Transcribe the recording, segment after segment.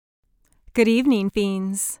Good evening,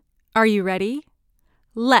 fiends. Are you ready?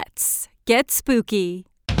 Let's get spooky.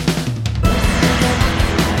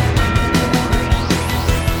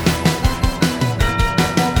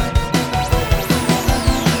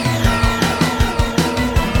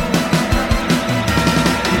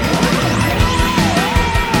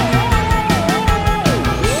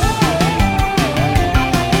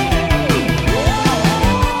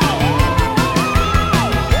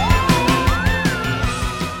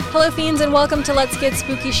 Hello, fiends, and welcome to Let's Get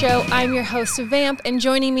Spooky Show. I'm your host, Vamp, and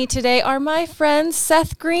joining me today are my friends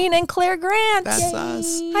Seth Green and Claire Grant. That's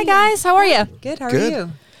us. Hi, guys. How are you? Good. How are Good.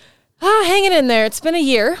 you? Hanging in there. It's been a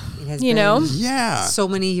year. It has you been know. Yeah. so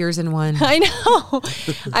many years in one. I know.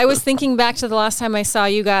 I was thinking back to the last time I saw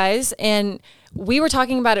you guys, and we were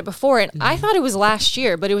talking about it before, and I thought it was last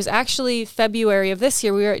year, but it was actually February of this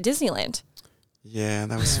year. We were at Disneyland. Yeah,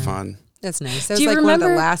 that was fun. That's nice. That Do was you like one of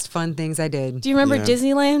remember- the last fun things I did. Do you remember Yeah.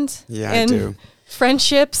 Disneyland? Yeah, and I do.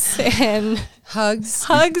 Friendships and Hugs.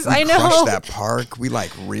 hugs. We I know. crushed that park. We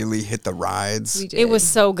really hit the rides. We did. It was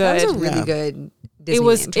so good. That was a really Yeah. good Disneyland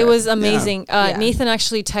It was trip. amazing. Yeah. Nathan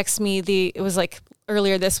actually texted me it was like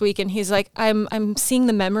earlier this week, and he's like, I'm seeing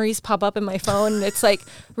the memories pop up in my phone, and it's like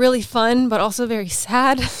really fun but also very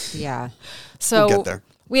sad. Yeah. So We'll get there.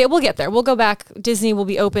 We'll get there. We'll go back. Disney will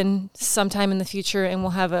be open sometime in the future, and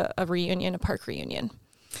we'll have a reunion, a park reunion.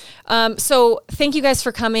 So thank you guys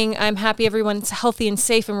for coming. I'm happy everyone's healthy and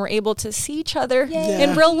safe, and we're able to see each other in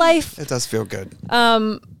Yeah. real life. It does feel good.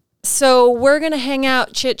 So we're going to hang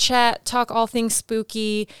out, chit chat, talk all things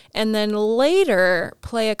spooky, and then later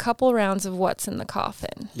play a couple rounds of What's in the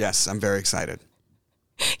Coffin. Yes, I'm very excited.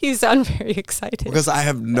 You sound very excited. Because I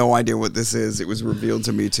have no idea what this is. It was revealed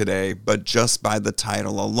to me today, but just by the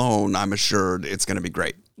title alone, I'm assured it's going to be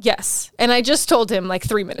great. Yes. And I just told him like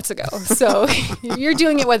 3 minutes ago. So you're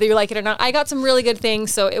doing it whether you like it or not. I got some really good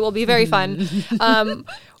things, so it will be very fun.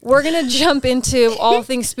 We're going to jump into all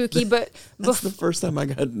things spooky, but That's the first time I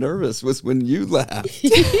got nervous was when you laughed.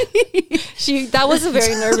 that was a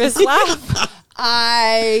very nervous laugh.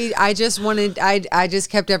 I just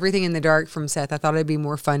kept everything in the dark from Seth. I thought it'd be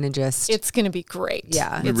more fun to just It's going to be great.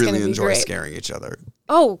 Yeah. We It's really gonna be enjoy great. scaring each other.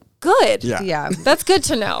 Oh, good. Yeah. yeah. That's good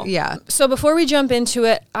to know. Yeah. So before we jump into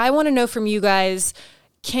it, I want to know from you guys,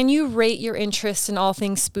 can you rate your interest in all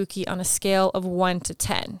things spooky on a scale of 1 to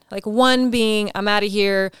 10? Like 1 being, I'm out of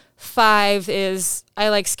here. 5 is, I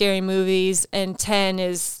like scary movies. And 10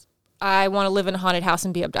 is, I want to live in a haunted house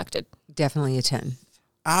and be abducted. Definitely a 10.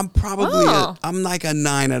 I'm probably Oh. I'm like a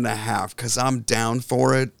 9.5 because I'm down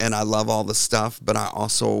for it and I love all the stuff, but I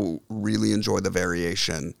also really enjoy the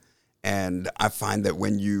variation. And I find that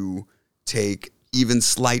when you take even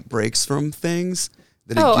slight breaks from things,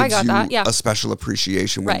 that Oh, it I gives got you that, yeah. a special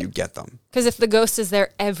appreciation when Right. you get them. Because if the ghost is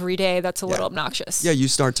there every day, that's a little Yeah. obnoxious. Yeah, you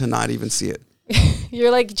start to not even see it. You're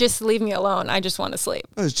like, just leave me alone. I just want to sleep.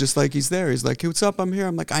 It's just like he's there. He's like, hey, what's up? I'm here.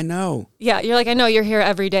 I'm like, I know. Yeah, you're like, I know you're here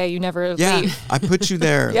every day. You never Yeah, leave. I put you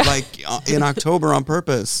there Yeah. like in October on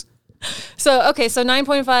purpose. So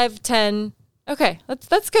 9.5, 10. Okay,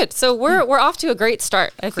 that's good. So we're off to a great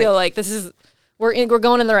start. I feel like we're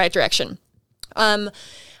going in the right direction.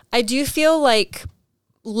 I do feel like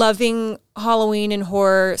loving Halloween and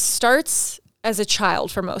horror starts as a child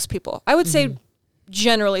for most people. I would say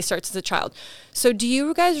generally starts as a child. So do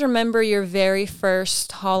you guys remember your very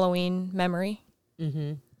first Halloween memory?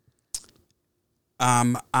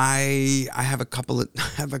 I have a couple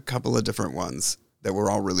of different ones that were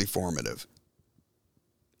all really formative.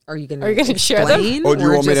 Are you going gonna share them? Oh, do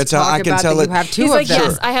you want me to tell? I can tell it. You have 2 He's of like, them.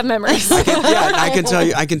 yes, I have memories. Yeah, I can tell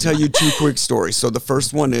you. I can tell you 2 quick stories. So the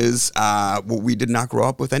first one is, we did not grow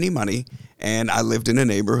up with any money, and I lived in a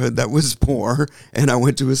neighborhood that was poor, and I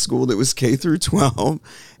went to a school that was K through 12,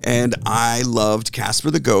 and I loved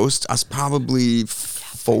Casper the Ghost. I was probably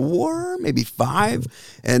 4, maybe 5,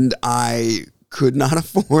 and I could not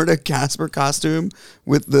afford a Casper costume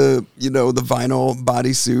with the vinyl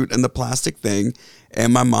bodysuit and the plastic thing.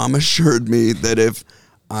 And my mom assured me that if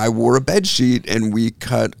I wore a bed sheet and we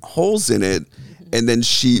cut holes in it, and then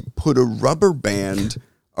she put a rubber band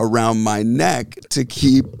around my neck to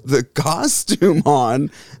keep the costume on,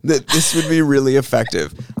 that this would be really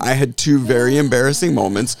effective. I had 2 very embarrassing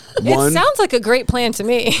moments. It sounds like a great plan to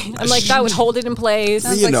me. I'm like, that would hold it in place.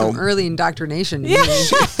 Sounds you like know. some early indoctrination.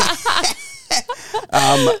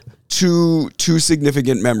 Two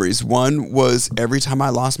significant memories. One was every time I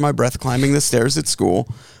lost my breath climbing the stairs at school.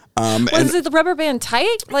 Was it the rubber band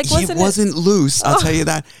tight? Like, It wasn't loose, I'll tell you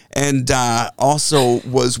that. And also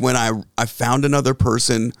was when I found another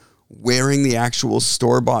person wearing the actual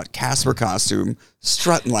store-bought Casper costume,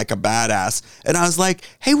 strutting like a badass. And I was like,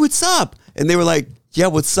 hey, what's up? And they were like, yeah,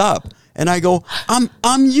 what's up? And I go, I'm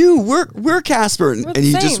you. We're Casper. And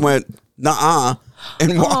he just went, nuh-uh,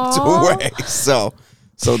 and walked away. So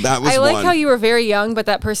that was I like one. how you were very young, but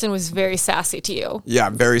that person was very sassy to you.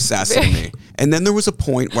 Yeah, very sassy to me. And then there was a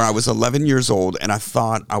point where I was 11 years old and I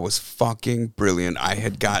thought I was fucking brilliant. I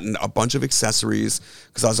had gotten a bunch of accessories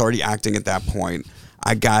because I was already acting at that point.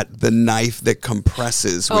 I got the knife that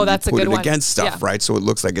compresses when you put it against stuff, right? So it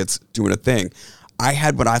looks like it's doing a thing. I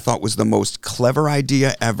had what I thought was the most clever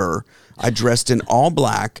idea ever. I dressed in all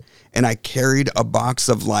black and I carried a box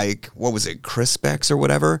of like, what was it, Crispex or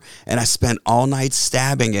whatever? And I spent all night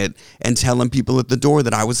stabbing it and telling people at the door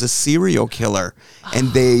that I was a serial killer.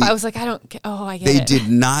 And I was like, I get it. They did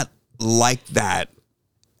not like that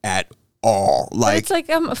at all. But it's like,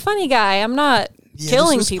 I'm a funny guy. I'm not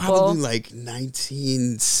killing this was people. Probably like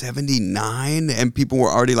 1979, and people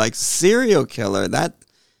were already like, serial killer.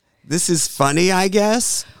 This is funny, I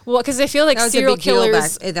guess. Well, because I feel like that was serial a big deal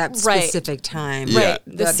killers back at that specific time. Yeah. Right.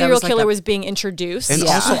 The serial killer was being introduced. And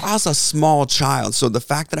also, I was a small child, so the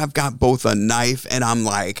fact that I've got both a knife and I'm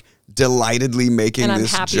like delightedly making and I'm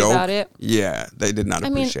this happy joke about it. Yeah, they did not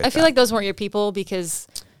appreciate I feel like those weren't your people because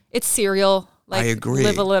it's serial. Like, I agree.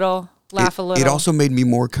 Live a little, laugh a little. It also made me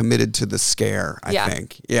more committed to the scare, I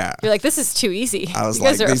think. Yeah. You're like, this is too easy. I was you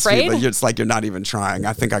guys like, are these afraid? people, it's like you're not even trying.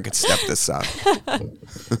 I think I could step this up.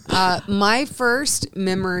 My first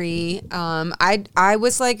memory, I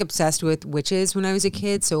was like obsessed with witches when I was a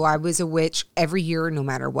kid. So I was a witch every year, no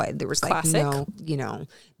matter what. There was like Classic.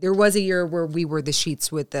 there was a year where we were the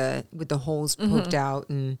sheets with the holes poked out,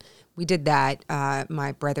 and we did that,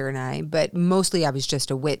 my brother and I. But mostly I was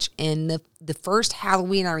just a witch. And the first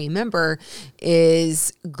Halloween I remember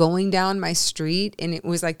is going down my street, and it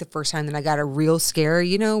was like the first time that I got a real scare,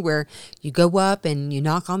 where you go up and you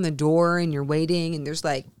knock on the door and you're waiting, and there's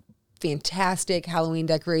like fantastic Halloween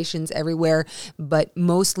decorations everywhere, but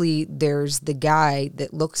mostly there's the guy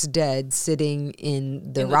that looks dead sitting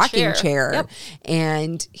in the rocking chair. Yep.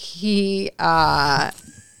 And he absolutely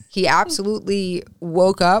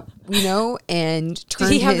woke up, and turned.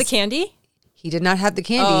 Did he have the candy? He did not have the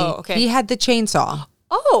candy. Oh, okay. He had the chainsaw.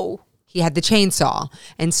 Oh. He had the chainsaw.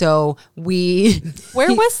 And so Where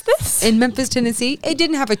was this? In Memphis, Tennessee. It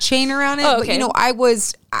didn't have a chain around it. Oh, okay. But, I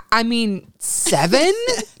was, 7,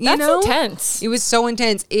 That's intense. It was so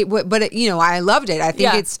intense. I loved it. I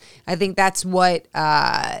think that's what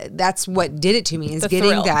did it to me, is getting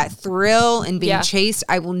thrill. that thrill and being chased.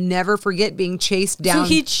 I will never forget being chased down.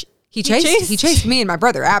 So He chased me and my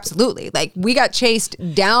brother, absolutely. Like, we got chased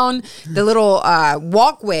down the little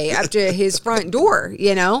walkway up to his front door,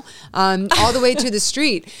 all the way to the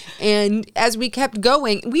street. And as we kept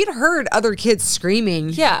going, we'd heard other kids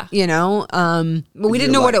screaming, but we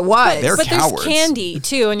didn't know what it was. They're but cowards. There's candy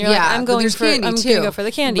too, and you're like, I'm going to go for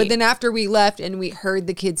the candy. But then after we left and we heard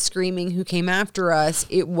the kids screaming who came after us,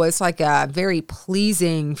 it was like a very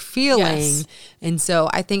pleasing feeling. Yes. And so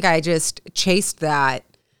I think I just chased that.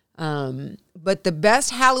 But the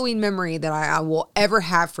best Halloween memory that I will ever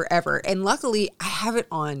have forever, and luckily I have it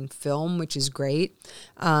on film, which is great.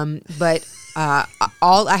 But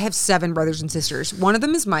I have 7 brothers and sisters. One of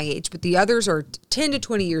them is my age, but the others are 10 to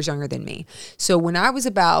 20 years younger than me. So when I was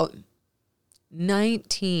about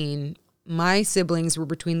 19, my siblings were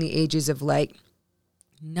between the ages of like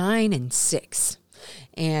 9 and 6.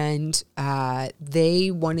 And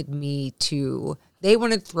they wanted to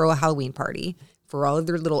throw a Halloween party for all of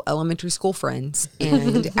their little elementary school friends,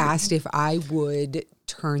 and asked if I would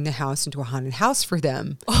turn the house into a haunted house for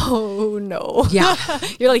them. Oh, no. Yeah.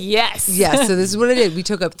 You're like, yes. Yeah, so this is what I did. We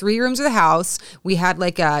took up 3 rooms of the house. We had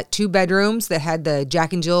like 2 bedrooms that had the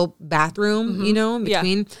Jack and Jill bathroom, in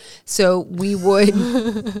between. Yeah. So we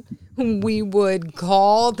would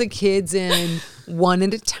call the kids in one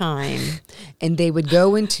at a time, and they would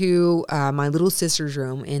go into my little sister's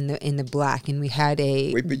room in the black, and we had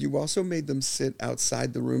a... Wait, but you also made them sit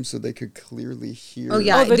outside the room so they could clearly hear. Oh,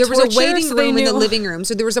 yeah. There was a waiting room in the living room.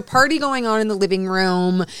 So there was a party going on in the living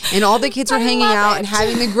room, and all the kids were hanging out and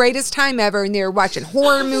having the greatest time ever, and they were watching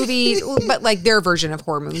horror movies, but like their version of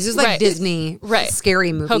horror movies. It was like Disney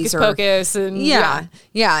scary movies. Hocus Pocus. And yeah.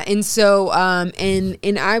 And so,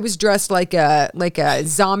 and I was dressed like a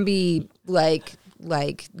zombie, like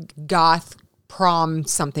goth prom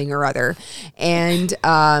something or other. And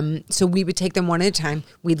so we would take them one at a time.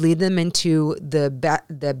 We'd lead them into the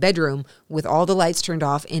bedroom with all the lights turned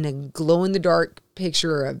off in a glow-in-the-dark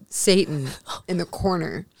picture of Satan in the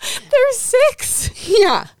corner. There's 6.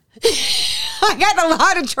 Yeah. I got in a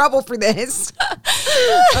lot of trouble for this.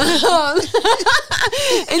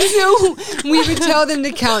 And so we would tell them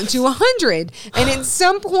to count to 100. And at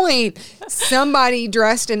some point, somebody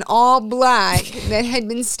dressed in all black that had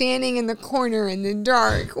been standing in the corner in the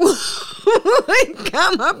dark would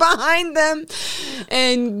come up behind them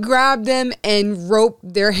and grab them and rope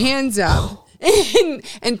their hands up.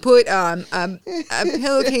 And put a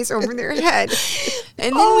pillowcase over their head.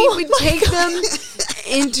 And then we would take them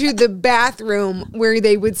into the bathroom where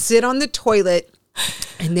they would sit on the toilet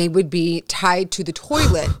and they would be tied to the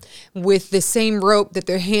toilet with the same rope that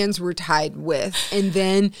their hands were tied with. And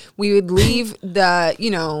then we would leave the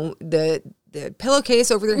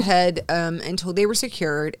pillowcase over their head until they were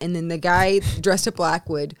secured. And then the guy dressed up black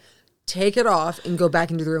would take it off and go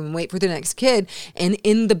back into the room and wait for the next kid. And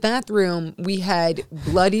in the bathroom, we had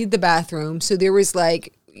bloodied the bathroom. So there was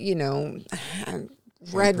like,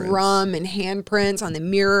 red rum and handprints on the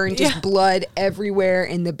mirror and just blood everywhere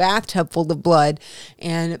in the bathtub full of blood.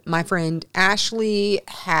 And my friend Ashley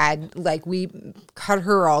had, we cut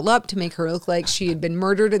her all up to make her look like she had been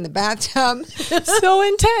murdered in the bathtub. So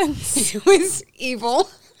intense. It was evil.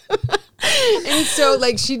 And so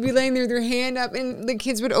she'd be laying there with her hand up and the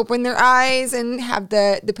kids would open their eyes and have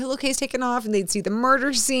the pillowcase taken off and they'd see the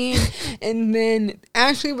murder scene. And then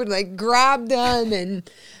Ashley would grab them and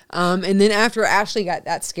then after Ashley got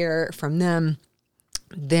that scare from them,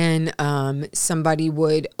 then somebody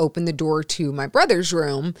would open the door to my brother's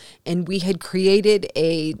room and we had created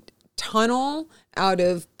a tunnel out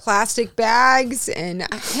of plastic bags and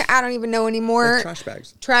I don't even know anymore. Trash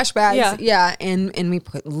bags. Yeah. And we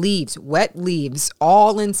put wet leaves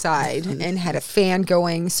all inside and had a fan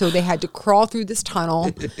going. So they had to crawl through this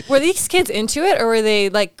tunnel. Were these kids into it or were they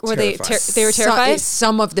they were terrified?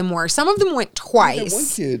 Some of them were. Some of them went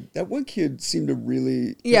twice. That one kid seemed to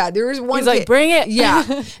really. Yeah, there was one He's like, bring it.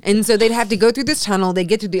 Yeah. And so they'd have to go through this tunnel. They'd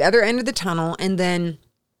get to the other end of the tunnel and then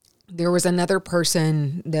there was another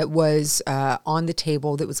person that was on the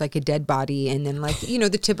table that was like a dead body. And then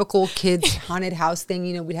the typical kids haunted house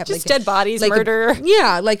thing, we'd have just dead bodies, murder.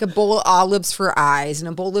 Like a bowl of olives for eyes and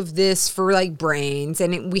a bowl of this for brains.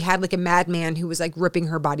 And we had a madman who was ripping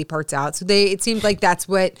her body parts out. So it seemed like that's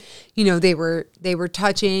what, they were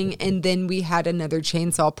touching. And then we had another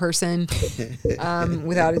chainsaw person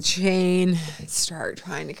without a chain start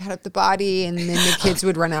trying to cut up the body. And then the kids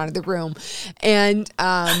would run out of the room. And,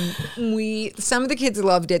 some of the kids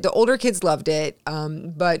loved it. The older kids loved it.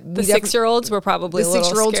 But the 6-year-olds were probably a little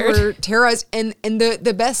scared. The 6-year-olds were terrorized. And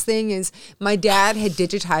the best thing is my dad had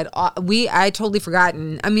digitized. I totally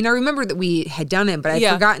forgotten. I mean, I remember that we had done it, but I'd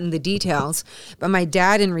forgotten the details. But my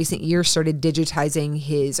dad in recent years started digitizing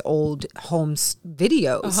his old home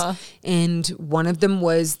videos. And one of them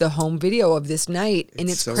was the home video of this night.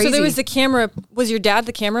 And it's crazy. So there was the camera. Was your dad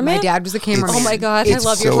the cameraman? My dad was the cameraman. Oh my God. I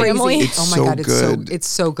love your family. Oh my God. It's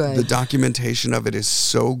so good. The documentation of it is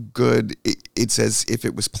so good. It's as if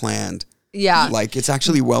it was planned. Yeah. It's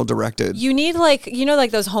actually well directed. You need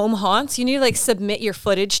those home haunts. You need to submit your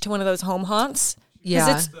footage to one of those home haunts.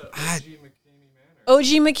 Yeah. It's OG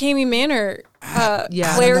McCamey Manor.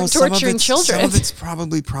 Claire torturing children. Some of it's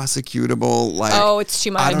probably prosecutable. It's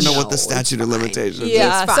too much. I don't know what the statute of limitations is.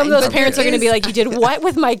 Yeah, some of those parents are going to be like, "You did what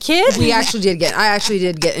with my kid?" I actually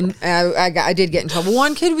did get in trouble.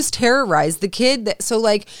 One kid was terrorized. The kid this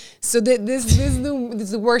is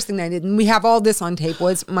the worst thing that I did, and we have all this on tape.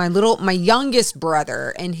 Was my youngest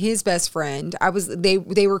brother and his best friend.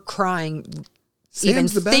 They were crying. Sam's even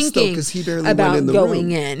the best, thinking though, he barely about went in the going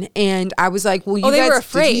room. in, and I was like, "Well, you they guys were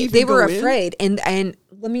afraid. They were afraid, and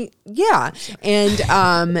let me, and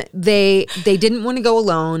they didn't want to go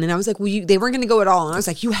alone, and I was like, "Well, they weren't going to go at all," and I was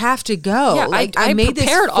like, "You have to go." Yeah, I made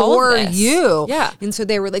this all for of this. you, yeah. And so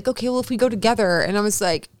they were like, "Okay, well, if we go together," and I was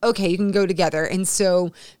like, "Okay, you can go together," and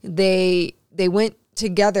so they went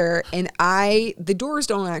together, and the doors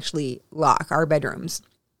don't actually lock our bedrooms,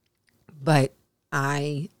 but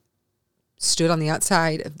I stood on the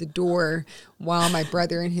outside of the door while my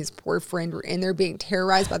brother and his poor friend were in there being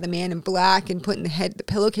terrorized by the man in black and putting the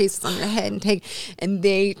pillowcases on their head and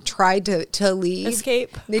they tried to leave.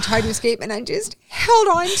 Escape. They tried to escape and I just held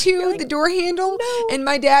on to the door handle and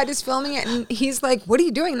my dad is filming it and he's like, "What are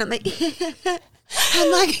you doing?" And I'm like,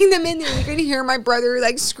 I'm locking them in there. You can hear my brother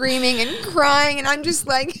screaming and crying, and I'm just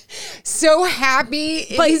so happy.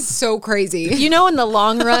 It is so crazy. In the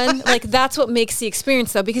long run, that's what makes the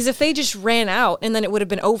experience though, because if they just ran out and then it would have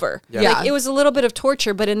been over. Yeah. It was a little bit of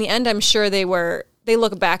torture, but in the end, I'm sure they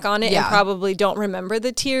look back on it and probably don't remember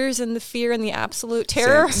the tears and the fear and the absolute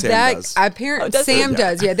terror. Sam does. Sam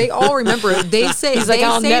does. Yeah, they all remember it. They say He's like,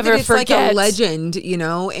 I'll never that it's forget. like a legend,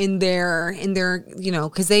 in their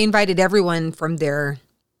because they invited everyone from their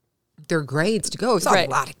their grades to go. It's Right.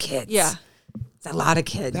 a lot of kids. Yeah. It's a lot of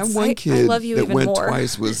kids. That one I kid love you that even went more.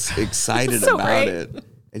 twice was excited So about great. it.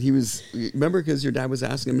 And he was, remember, because your dad was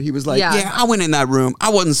asking him, he was like, Yeah. yeah, I went in that room. I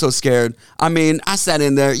wasn't so scared. I mean, I sat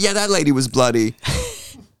in there. Yeah, that lady was bloody.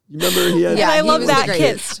 You remember he had Yeah, And I he love was that the kid.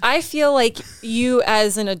 greatest. I feel like you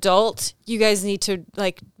as an adult, you guys need to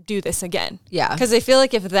like do this again. Yeah. Because I feel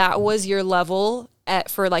like if that was your level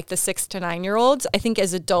for like the 6 to 9 year olds, I think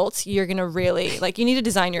as adults, you're going to really like, you need to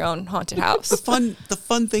design your own haunted house. The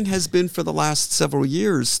fun thing has been for the last several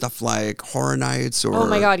years, stuff like Horror Nights or, Oh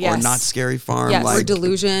my God, or yes. Not Scary Farm. Yes. Or Like,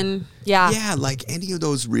 Delusion. Yeah. yeah, like any of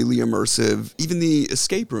those really immersive, even the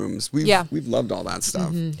escape rooms. We've loved all that stuff.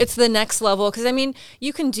 It's the next level because I mean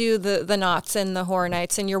you can do the knots and the horror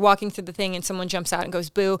nights and you're walking through the thing and someone jumps out and goes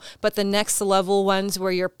boo, but the next level ones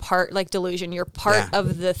where you're part like Delusion, you're part Yeah.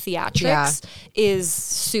 of the theatrics Yeah. is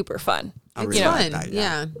super fun. I It's really fun. like that,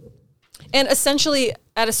 yeah. And essentially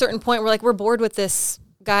at a certain point we're bored with this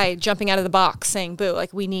guy jumping out of the box saying boo,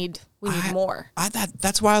 like we need more.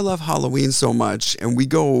 That's why I love Halloween so much. And we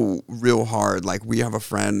go real hard. Like, we have a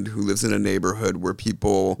friend who lives in a neighborhood where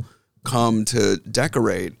people come to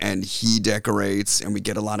decorate, and he decorates, and we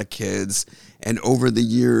get a lot of kids. And over the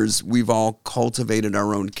years, we've all cultivated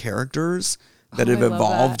our own characters that have I love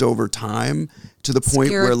evolved that. over time to the point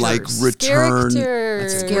where, like, return.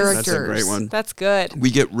 Characters. That's a great one. That's good. We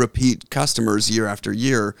get repeat customers year after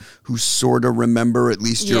year who sort of remember at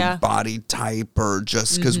least your Yeah. body type, or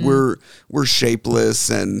just because we're shapeless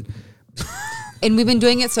and And we've been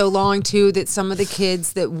doing it so long too that some of the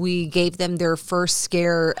kids that we gave them their first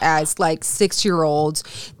scare as like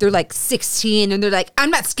 6-year-olds, they're like 16 and they're like, I'm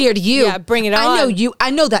not scared of you. Yeah, bring it I know on. you. I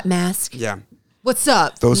know that mask. yeah. What's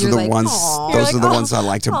up? Those are And the you're like, ones. "Aw." You're Those like, are the "Oh, ones I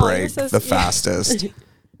like to oh, you're break so the sweet." fastest.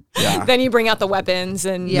 Yeah. Then you bring out the weapons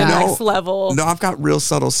and Yeah. the No. next level. No, I've got real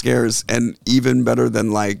subtle scares, and even better than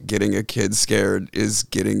like getting a kid scared is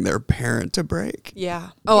getting their parent to break. Yeah.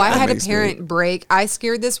 Oh, I had a makes me- parent break. I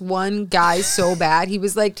scared this one guy so bad. He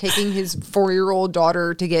was like taking his 4-year-old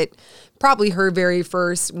daughter to get probably her very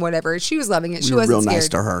first whatever. She was loving it. She You were wasn't real scared. nice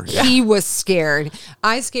to her. He was scared.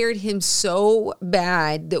 I scared him so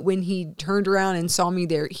bad that when he turned around and saw me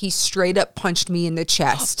there, he straight up punched me in the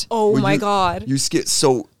chest. Oh Well, my you- God. You scared.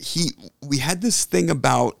 So we had this thing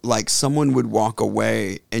about like someone would walk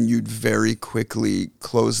away and you'd very quickly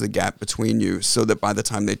close the gap between you so that by the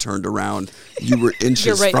time they turned around, you were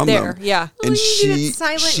inches right from there, them. yeah. And Oh, you did it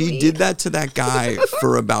silently. she did that to that guy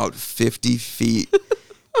for about 50 feet.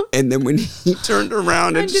 And then when he turned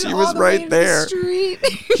around and I did she all was the way right to the there, street.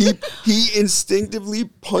 he instinctively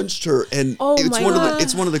punched her, and Oh it's my one of God. the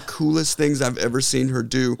it's one of the coolest things I've ever seen her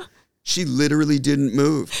do. She literally didn't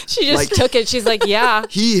move. She just like, took it. She's like, yeah.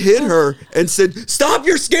 he hit her and said, "Stop!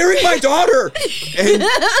 You're scaring my daughter!" And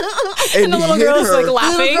And the little hit girl's her. like The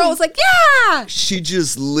laughing. little girl was like, yeah. She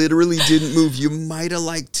just literally didn't move. You might have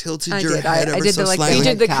like tilted I your did. head I ever did so the, like, the slightly. He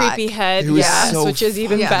did the Head creepy head, It was yes, so which is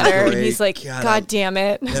even Yeah. better. And great. he's like, God, God damn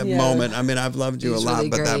it. that Yeah. moment. I mean, I've loved you It a was lot, really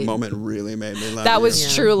but that great. moment really made me love That you.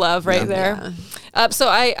 was true love right Yeah. there. So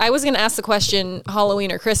I was going to ask the question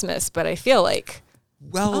Halloween or Christmas, but I feel like,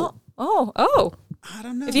 Well, I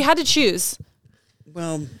don't know. if you had to choose,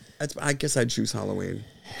 Well, I guess I'd choose Halloween.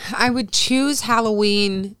 I would choose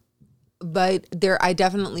Halloween, but I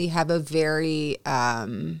definitely have a very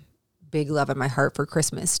big love in my heart for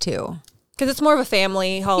Christmas too. because it's more of a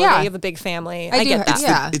family holiday. Yeah. You have a big family. I I do get ha- that.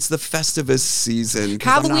 yeah. It's the Festivus season. 'Cause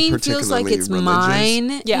I'm not Halloween feels like particularly it's religious.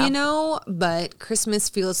 mine, Yeah. you know, but Christmas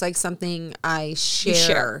feels like something I share. You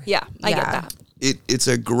share. Yeah, I get that. It's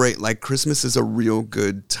a great, like, Christmas is a real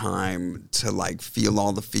good time to like feel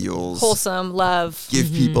all the feels, Wholesome, love.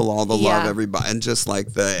 give people all the love, Yeah. everybody, and just like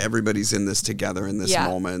everybody's in this together in this Yeah.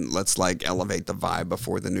 moment. Let's like elevate the vibe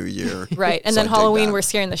before the new year. Right. And So then I dig Halloween, that. we're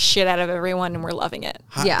scaring the shit out of everyone and we're loving it.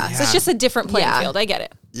 Yeah. So it's just a different playing Yeah. field. I get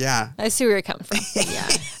it. yeah. I see where you're coming from.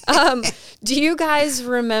 Yeah. Do you guys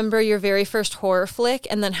remember your very first horror flick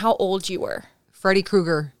and then how old you were? Freddy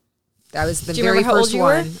Krueger. That was the Do you very remember how old first you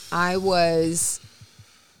were? one. I was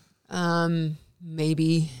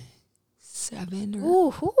maybe 7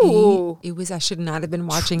 or Ooh. 8. It was I should not have been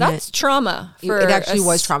watching That's it. trauma. For It actually a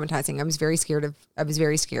was s- traumatizing. I was very scared.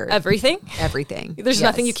 Everything? everything. There's Yes.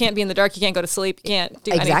 nothing you can't be in the dark. You can't go to sleep. You can't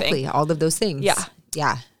do Exactly. anything. All of those things. Yeah.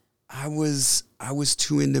 Yeah. I was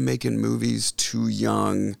too into making movies too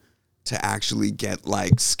young to actually get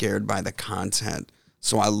like scared by the content.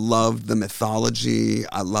 So I loved the mythology.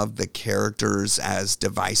 I loved the characters as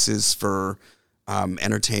devices for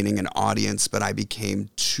entertaining an audience, but I became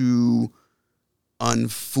too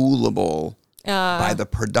unfoolable by the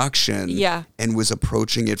production Yeah. and was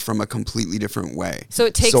approaching it from a completely different way. So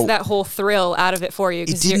it takes that whole thrill out of it for you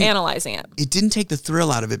because you're analyzing it. It didn't take the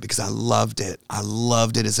thrill out of it because I loved it. I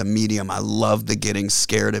loved it as a medium. I loved the getting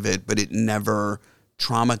scared of it, but it never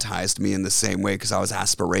traumatized me in the same way because I was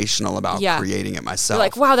aspirational about creating it myself. You're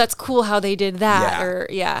like, wow, that's cool how they did that.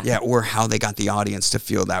 Or how they got the audience to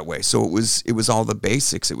feel that way. So it was all the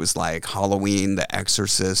basics. It was like Halloween, The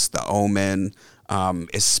Exorcist, The Omen,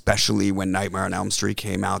 especially when Nightmare on Elm Street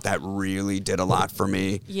came out. That really did a lot for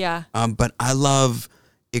me. Yeah. But I love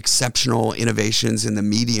exceptional innovations in the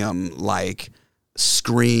medium like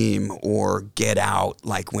Scream or Get Out,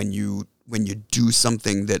 like when you do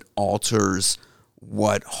something that alters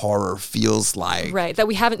what horror feels like. Right, that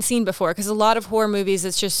we haven't seen before. Because a lot of horror movies,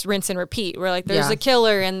 it's just rinse and repeat. We're like, there's a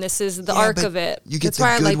killer and this is the arc of it. You get That's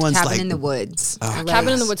why I liked ones Cabin in the Woods.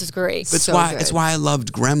 Cabin in the Woods is great. It's why I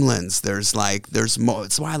loved Gremlins.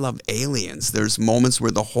 It's why I love Aliens. There's moments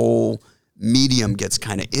where the whole medium gets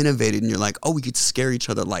kind of innovated and you're like, oh, we could scare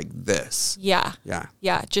each other like this. Yeah. Yeah.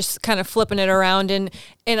 Yeah, just kind of flipping it around. And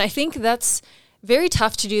I think that's very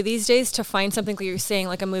tough to do these days, to find something like you're saying,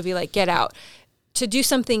 like a movie like Get Out, to do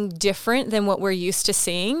something different than what we're used to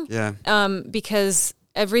seeing. Yeah. Because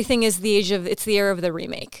everything is it's the era of the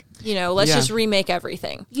remake. Let's just remake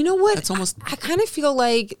everything. You know what? That's almost. I kind of feel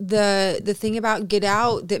like the thing about Get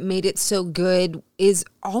Out that made it so good is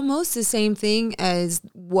almost the same thing as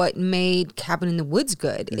what made Cabin in the Woods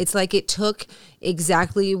good. It's like it took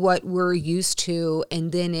exactly what we're used to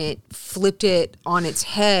and then it flipped it on its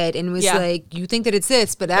head and was like, you think that it's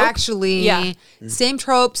this, but actually same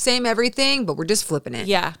trope, same everything, but we're just flipping it.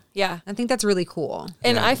 Yeah. Yeah. I think that's really cool.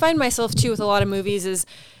 And I find myself too with a lot of movies is,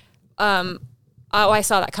 I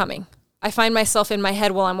saw that coming. I find myself in my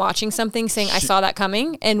head while I'm watching something saying, I saw that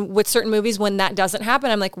coming. And with certain movies, when that doesn't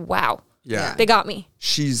happen, I'm like, wow. Yeah. They got me.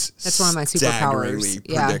 That's one of my superpowers.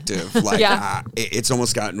 Predictive. Like it's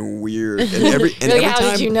almost gotten weird. And every like, how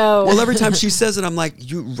time, did you know? Well, every time she says it, I'm like,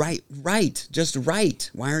 you write, just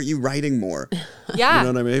write. Why aren't you writing more? Yeah.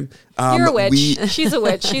 You know what I mean? You're a witch. She's a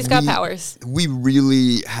witch. She's got powers. We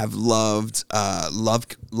really have loved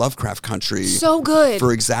Lovecraft Country. So good.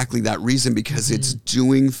 For exactly that reason, because it's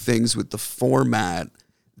doing things with the format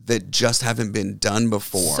that just haven't been done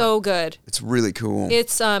before. So good. It's really cool.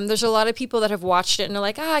 It's there's a lot of people that have watched it and are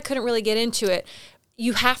like, I couldn't really get into it.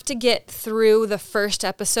 You have to get through the first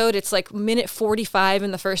episode. It's like minute 45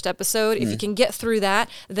 in the first episode. If you can get through that,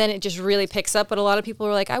 then it just really picks up. But a lot of people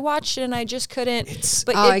are like, I watched it and I just couldn't.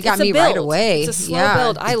 It got me right away. It's a slow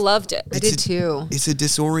build. I loved it. I did too. It's a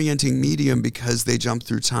disorienting medium because they jump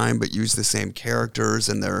through time but use the same characters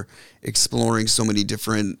and they're exploring so many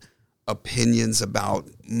different opinions about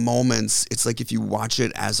moments. It's like if you watch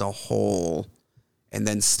it as a whole and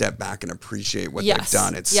then step back and appreciate what they've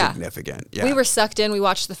done, it's significant. Yeah. We were sucked in. We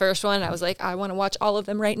watched the first one. And I was like, I want to watch all of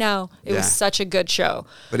them right now. It was such a good show.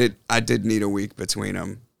 But I did need a week between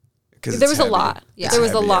them. There was a lot. Yeah. There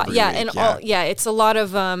was a lot. Yeah. Week. And it's a lot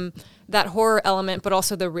of that horror element, but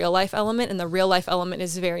also the real life element. And the real life element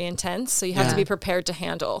is very intense. So you have to be prepared to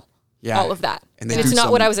handle all of that. And it's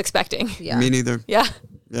not what I was expecting. Yeah. Me neither. Yeah.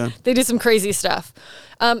 Yeah. They do some crazy stuff.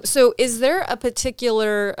 So is there a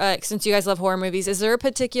particular, since you guys love horror movies, is there a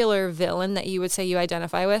particular villain that you would say you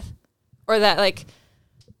identify with? Or that like,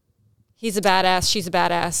 he's a badass, she's a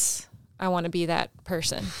badass, I want to be that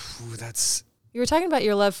person? Ooh, You were talking about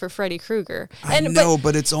your love for Freddy Krueger.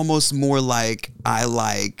 But it's almost more like I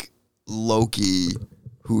like Loki,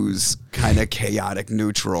 who's kind of chaotic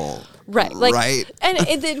neutral. Right. Like, right.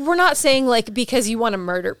 And we're not saying like because you want to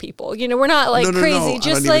murder people. We're not like crazy. No. Just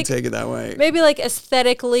I don't like even take it that way. Maybe like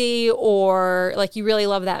aesthetically, or like you really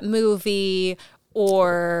love that movie,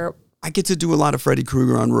 or I get to do a lot of Freddy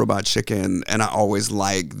Krueger on Robot Chicken, and I always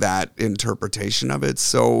like that interpretation of it.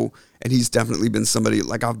 So, and he's definitely been somebody,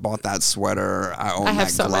 like I've bought that sweater, I own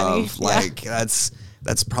that glove. Many. Like that's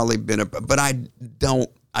probably been but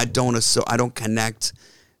I don't connect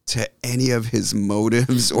to any of his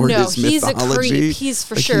motives or his mythology. He's a creep. He's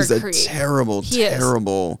for sure he's a creep.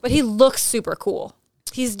 Terrible. But he looks super cool.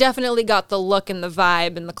 He's definitely got the look and the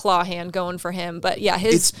vibe and the claw hand going for him. But yeah,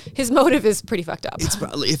 his motive is pretty fucked up.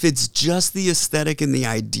 If it's just the aesthetic and the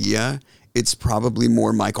idea, it's probably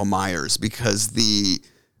more Michael Myers, because the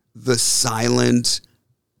silent,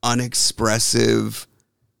 unexpressive,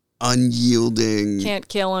 unyielding, can't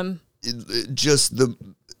kill him. Just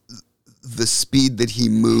the speed that he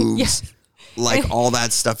moves, like all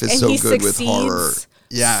that stuff is so good with horror.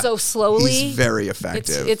 Yeah, so slowly. He's very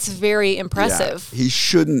effective. It's very impressive. Yeah. He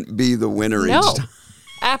shouldn't be the winner each time.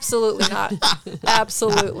 Absolutely not.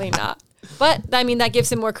 Absolutely not. But I mean, that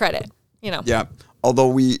gives him more credit. Yeah. although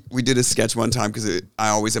we did a sketch one time because I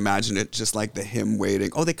always imagine it just like the him waiting.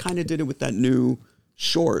 Oh, they kind of did it with that new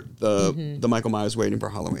short, the Michael Myers Waiting for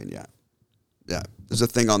Halloween. Yeah. Yeah. There's a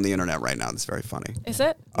thing on the internet right now that's very funny. Is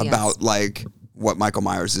it? About like what Michael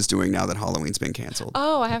Myers is doing now that Halloween's been canceled.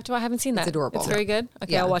 Oh, I haven't seen that. It's adorable. It's very good.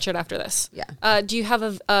 Okay, Yeah. I'll watch it after this. Yeah. Do you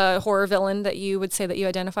have a horror villain that you would say that you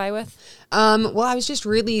identify with? Well, I was just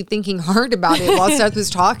really thinking hard about it while Seth was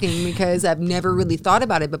talking because I've never really thought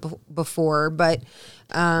about it before. But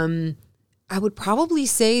I would probably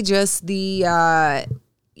say just the,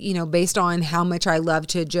 based on how much I love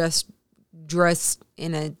to just dress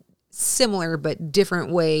in a similar but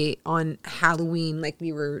different way on Halloween, like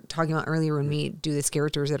we were talking about earlier when we do the scare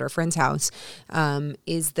tours at our friend's house,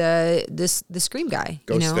 is the Scream guy.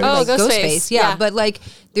 Ghostface. Oh, Like Ghostface. Yeah, Yeah. but like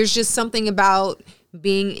there's just something about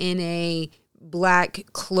being in a black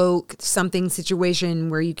cloak something situation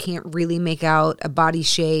where you can't really make out a body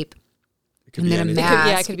shape. It could And be then a anything.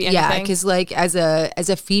 mask. It could be Yeah, anything. because like as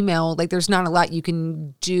a female, like there's not a lot you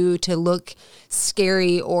can do to look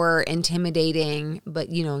scary or intimidating. But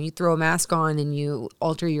you throw a mask on and you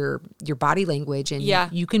alter your body language, and Yeah.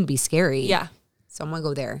 you can be scary. Yeah. So I'm gonna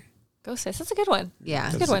go there. Ghostface. That's a good one. Yeah,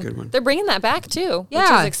 That's That's a a good good one. one. They're bringing that back too, which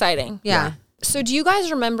Yeah. is exciting. yeah. So do you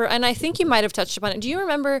guys remember, and I think you might have touched upon it, do you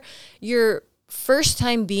remember your first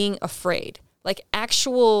time being afraid? Like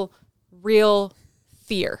actual, real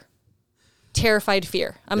fear? Terrified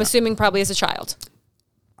fear. I'm assuming probably as a child.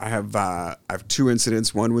 I have two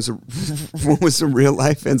incidents. One was a real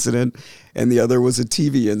life incident, and the other was a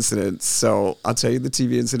TV incident. So I'll tell you the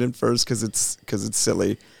TV incident first because it's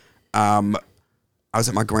silly. I was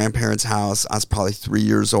at my grandparents' house. I was probably 3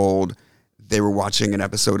 years old. They were watching an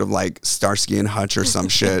episode of like Starsky and Hutch or some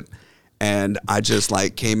shit, and I just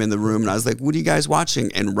like came in the room and I was like, "What are you guys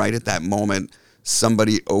watching?" And right at that moment,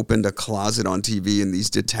 somebody opened a closet on TV, and these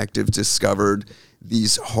detectives discovered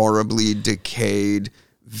these horribly decayed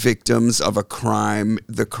victims of a crime.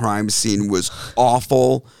 The crime scene was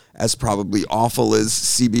awful, as probably awful as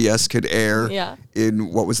CBS could air. Yeah.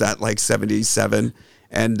 In what was that, like 77?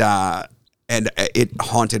 And it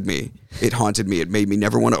haunted me. It haunted me. It made me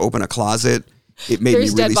never want to open a closet. It made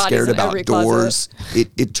There's me dead really bodies scared in about every doors.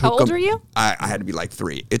 It took. How old were you? I had to be like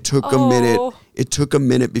 3. It took a minute. Oh. It took a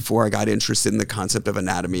minute before I got interested in the concept of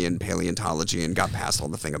anatomy and paleontology and got past all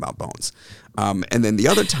the thing about bones. And then the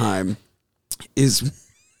other time is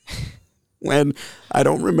when I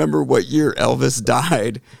don't remember what year Elvis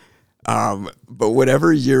died, but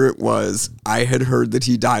whatever year it was, I had heard that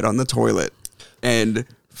he died on the toilet, and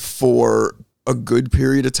for a good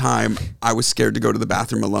period of time, I was scared to go to the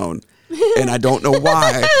bathroom alone. And I don't know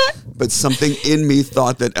why, but something in me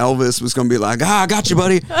thought that Elvis was going to be like, I got you,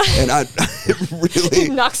 buddy. And it really,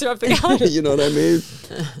 Knocks her up the counter. you know what I mean?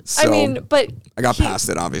 So I mean, but I got past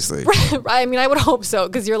it, obviously. I mean, I would hope so,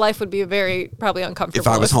 because your life would be very probably uncomfortable.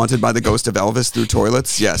 If I was haunted by the ghost of Elvis through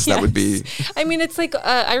toilets, yes, that would be. I mean, it's like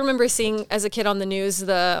I remember seeing as a kid on the news it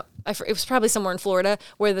was probably somewhere in Florida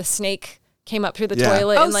where the snake came up through the Yeah.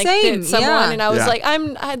 toilet Oh, and like same. bit someone, Yeah. and I was Yeah.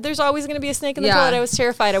 like, there's always going to be a snake in the Yeah. toilet. I was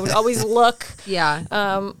terrified. I would always look. Yeah.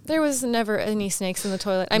 There was never any snakes in the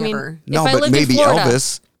toilet. I Never. mean, No, if I but lived maybe in Florida,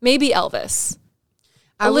 Elvis. maybe Elvis.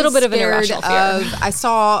 I A little was bit of an scared irrational fear. I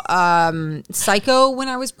saw Psycho when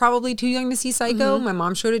I was probably too young to see Psycho. Mm-hmm. My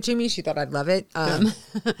mom showed it to me. She thought I'd love it.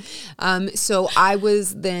 So I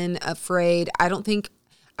was then afraid. I don't think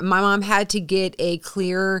my mom had to get a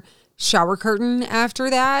clear shower curtain after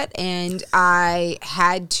that, and I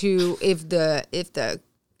had to if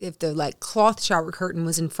the like cloth shower curtain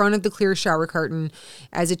was in front of the clear shower curtain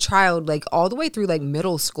as a child, like all the way through like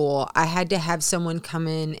middle school, I had to have someone come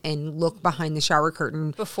in and look behind the shower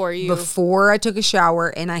curtain before I took a shower,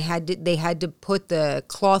 and they had to put the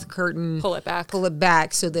cloth curtain, Pull it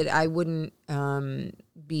back so that I wouldn't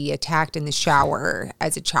be attacked in the shower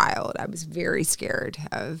as a child. I was very scared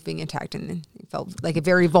of being attacked, and it felt like a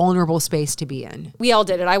very vulnerable space to be in. We all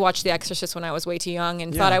did it. I watched The Exorcist when I was way too young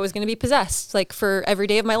and thought I was going to be possessed, like for every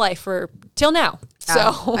day of my life, till now. So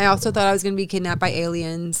I also thought I was going to be kidnapped by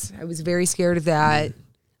aliens. I was very scared of that.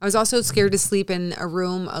 I was also scared to sleep in a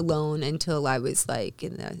room alone until I was like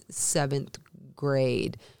in the 7th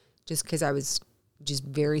grade, just because I was just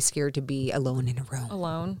very scared to be alone in a room.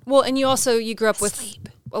 alone. Well, and you grew up with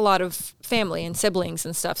a lot of family and siblings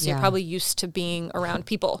and stuff, so you're Yeah. probably used to being around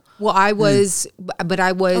people. Well, I was, but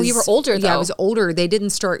I was. Oh, you were older, Yeah, I though. was older. They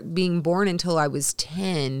didn't start being born until I was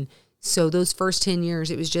 10. So those first 10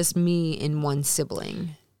 years, it was just me and one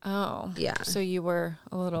sibling. Oh, Yeah. So you were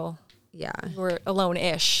Yeah,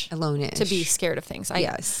 alone-ish alone-ish. to be scared of things.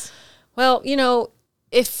 Yes. Well,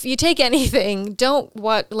 if you take anything, don't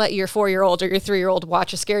let your 4-year-old or your 3-year-old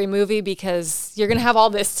watch a scary movie, because you're going to have all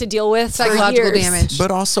this to deal with. Psychological damage.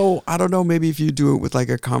 But also, I don't know, maybe if you do it with like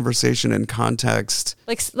a conversation and context.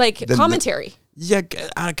 Like commentary. Yeah,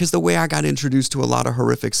 because the way I got introduced to a lot of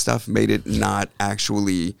horrific stuff made it not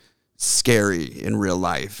actually scary in real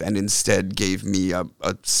life, and instead gave me a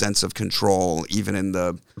sense of control, even in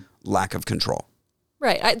the lack of control.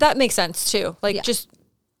 Right. That makes sense too. Like just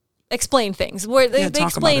explain things. Where they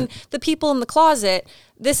explain the people in the closet,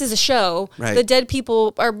 this is a show. Right. The dead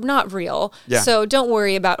people are not real. Yeah. So don't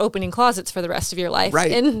worry about opening closets for the rest of your life.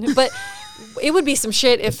 Right. But it would be some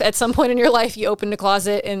shit if at some point in your life you opened a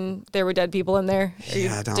closet and there were dead people in there.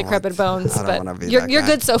 Or decrepit bones. I don't want to be you're that guy.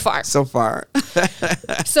 good so far. So far.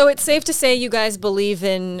 So it's safe to say you guys believe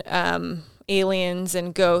in aliens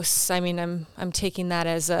and ghosts. I mean, I'm taking that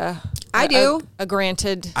as a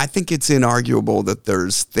granted. I think it's inarguable that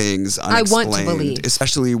there's things unexplained, I want to believe,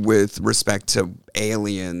 especially with respect to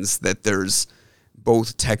aliens, that there's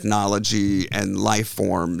both technology and life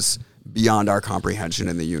forms beyond our comprehension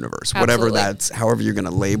in the universe. Absolutely. Whatever that's, however you're going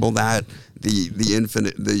to label that, the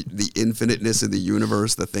infiniteness of the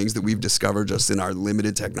universe, the things that we've discovered just in our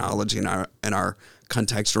limited technology and our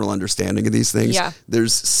contextual understanding of these things. Yeah.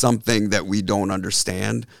 There's something that we don't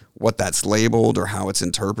understand, what that's labeled or how it's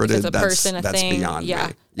interpreted. It's a person, a that's thing. beyond me.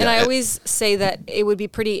 And I always say that it would be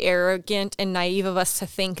pretty arrogant and naive of us to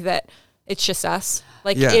think that it's just us.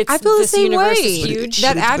 Like I feel the same universe way. is huge.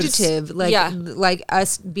 That adjective, like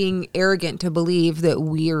us being arrogant to believe that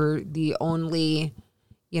we're the only,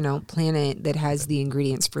 planet that has the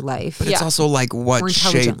ingredients for life. But it's also like what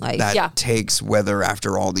shape life. that takes, whether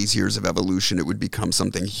after all these years of evolution it would become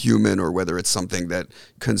something human or whether it's something that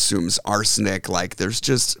consumes arsenic. Like there's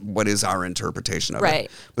just, what is our interpretation of it?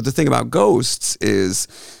 But the thing about ghosts is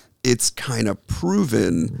it's kind of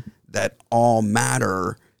proven that all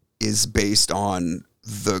matter is based on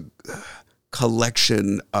the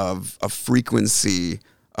collection of a frequency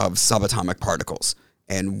of subatomic particles,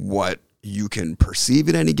 and what you can perceive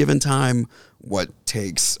at any given time, what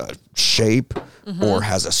takes a shape or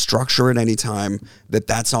has a structure at any time,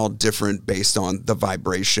 that's all different based on the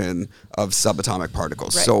vibration of subatomic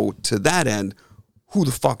particles. Right. So to that end, who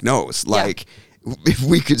the fuck knows? Like, if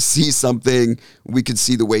we could see something, we could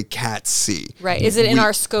see the way cats see. Right. Is it in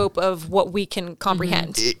our scope of what we can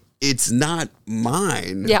comprehend? It's not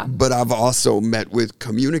mine, but I've also met with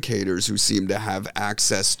communicators who seem to have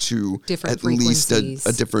access to different at least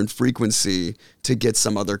a different frequency to get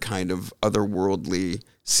some other kind of otherworldly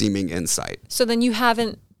seeming insight. So then you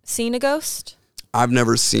haven't seen a ghost? I've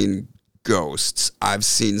never seen ghosts. I've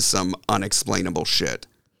seen some unexplainable shit.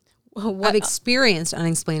 I've experienced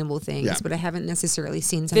unexplainable things, but I haven't necessarily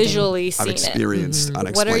seen something. Visually seen I've experienced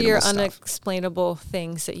unexplainable What are your stuff. unexplainable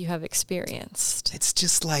things that you have experienced? It's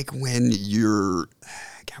just like when you're,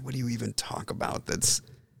 God, what do you even talk about that's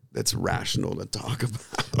rational to talk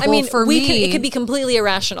about? I mean, it could be completely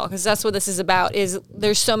irrational, because that's what this is about. Is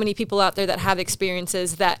there's so many people out there that have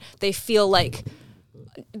experiences that they feel like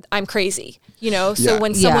I'm crazy, So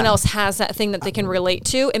when someone else has that thing that they can relate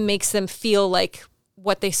to, it makes them feel like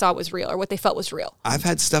what they saw was real or what they felt was real. I've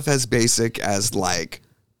had stuff as basic as like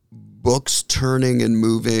books turning and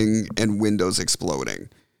moving and windows exploding.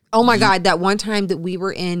 Oh my God, that one time that we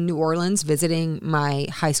were in New Orleans visiting my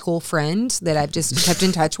high school friend that I've just kept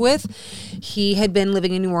in touch with. He had been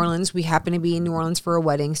living in New Orleans. We happened to be in New Orleans for a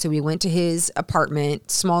wedding. So we went to his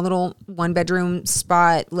apartment, small little 1-bedroom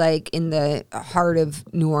spot, like in the heart of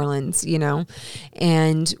New Orleans,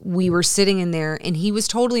 and we were sitting in there, and he was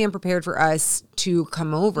totally unprepared for us to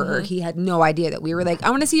come over. He had no idea that we were like, I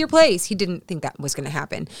want to see your place. He didn't think that was going to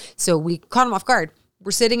happen. So we caught him off guard.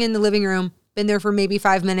 We're sitting in the living room, been there for maybe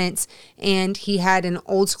 5 minutes, and he had an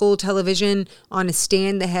old school television on a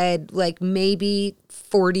stand that had like maybe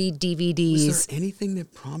 40 DVDs. Was there anything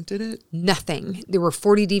that prompted it? Nothing. There were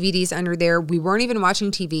 40 DVDs under there. We weren't even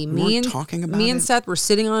watching TV. Me and Seth were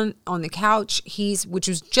sitting on the couch, which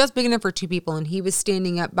was just big enough for 2 people, and he was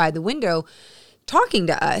standing up by the window talking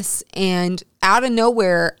to us, and out of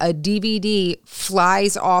nowhere a DVD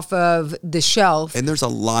flies off of the shelf. And there's a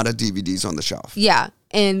lot of DVDs on the shelf. Yeah.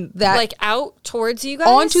 And that, like, out towards you guys?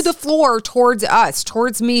 Onto the floor towards us,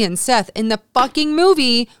 towards me and Seth. And the fucking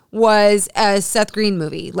movie was a Seth Green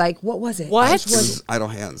movie. Like, what was it? What? It was Idle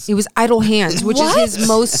Hands. It was Idle Hands, which is his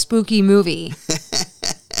most spooky movie.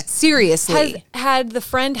 Seriously. Had the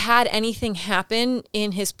friend had anything happen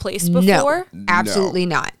in his place before? No, absolutely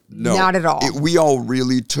not. No. Not at all. We all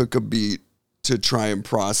really took a beat to try and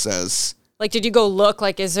process Like, did you go look?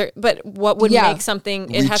 Like, is there? But what would make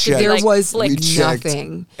something? It has to be There like was flicked.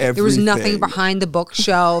 nothing. There was nothing everything. behind the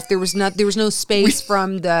bookshelf. There was no space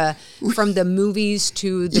from the movies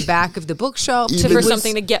to the back of the bookshelf for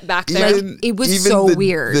something to get back there. It was even so the,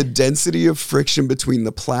 weird. The density of friction between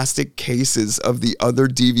the plastic cases of the other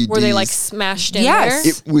DVDs. Were they like smashed in Yes.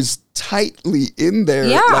 there? It was tightly in there,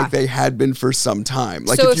 Yeah. like they had been for some time.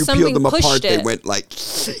 Like So if if you something peeled them apart, pushed they it- went like.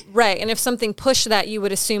 Right. And if something pushed that, you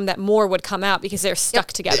would assume that more would come out because they're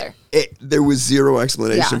stuck together. There was zero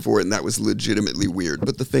explanation Yeah. for it, and that was legitimately weird.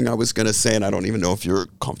 But the thing I was going to say, and I don't even know if you're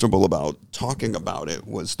comfortable about talking about it,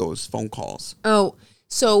 was those phone calls. Oh,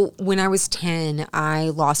 so when I was 10, I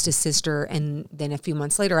lost a sister, and then a few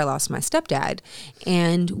months later, I lost my stepdad.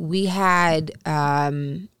 And we had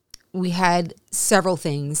several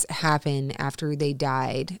things happen after they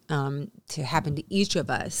died to happen to each of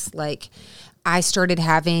us. Like, I started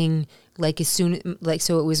having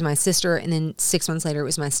so it was my sister, and then 6 months later it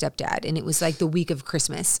was my stepdad, and it was like the week of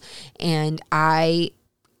Christmas, and I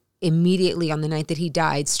immediately on the night that he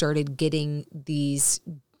died started getting these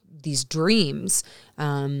dreams,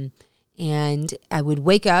 and I would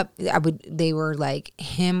wake up. They were like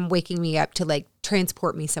him waking me up to like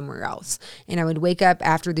transport me somewhere else, and I would wake up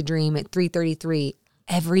after the dream at 3:33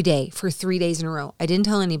 every day for 3 days in a row. I didn't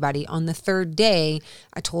tell anybody. On the third day,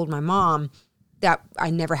 I told my mom that I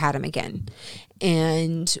never had him again.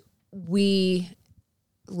 And we,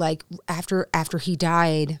 like, after he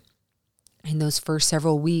died, in those first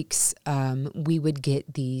several weeks, we would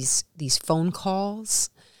get these phone calls,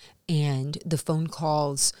 and the phone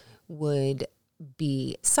calls would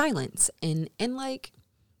be silence. And like,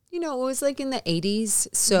 you know, it was like in the 80s.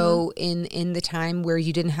 So in the time where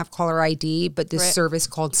you didn't have caller ID, but this service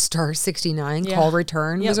called Star 69 call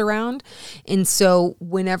return was around. And so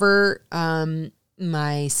whenever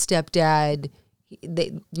my stepdad,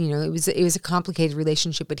 it was a complicated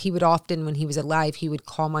relationship, but he would often, when he was alive, he would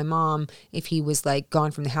call my mom if he was like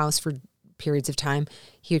gone from the house for periods of time.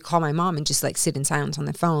 He would call my mom and just like sit in silence on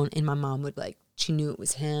the phone. And my mom would like, she knew it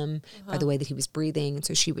was him by the way that he was breathing. And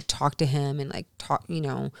so she would talk to him and like talk,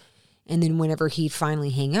 and then whenever he'd finally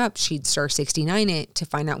hang up, she'd Star 69 it to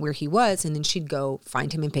find out where he was. And then she'd go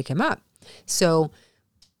find him and pick him up. So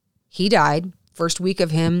he died, first week of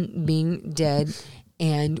him being dead.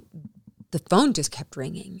 And the phone just kept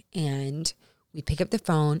ringing, and we'd pick up the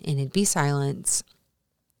phone and it'd be silence.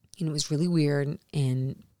 And it was really weird.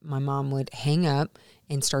 And my mom would hang up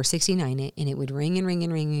and Star 69 it, and it would ring and ring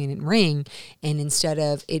and ring and ring. And instead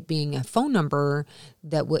of it being a phone number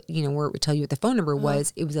that would, where it would tell you what the phone number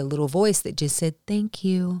was, it was a little voice that just said, "Thank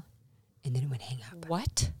you." And then it would hang up.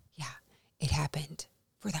 What? Yeah, it happened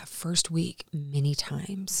for that first week many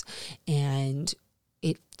times. And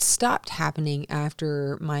it stopped happening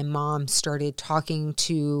after my mom started talking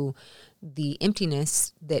to the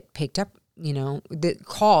emptiness that picked up, that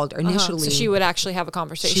called initially. So she would actually have a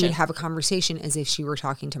conversation. She would have a conversation as if she were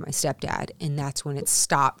talking to my stepdad. And that's when it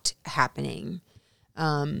stopped happening.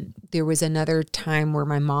 There was another time where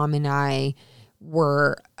my mom and I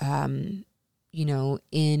were, in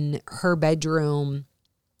her bedroom,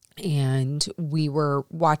 and we were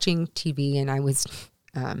watching TV, and I was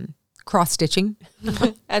cross-stitching.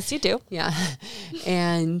 As you do. Yeah.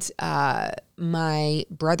 And my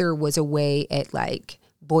brother was away at like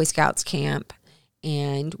Boy Scouts camp,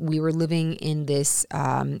 and we were living in this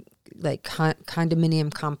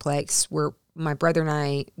condominium complex where my brother and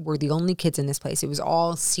I were the only kids in this place. It was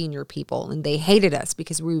all senior people, and they hated us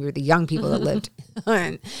because we were the young people that lived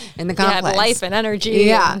in the complex. You had life and energy.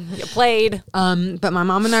 Yeah. And you played. But my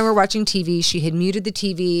mom and I were watching TV. She had muted the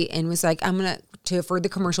TV and was like, for the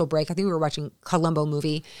commercial break, I think we were watching Columbo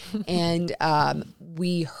movie, and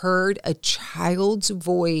we heard a child's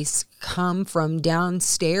voice come from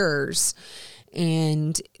downstairs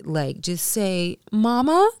and like just say,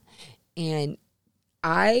 "Mama," and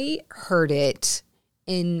I heard it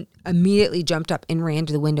and immediately jumped up and ran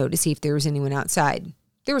to the window to see if there was anyone outside.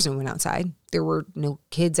 There was no one outside. There were no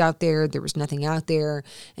kids out there. There was nothing out there.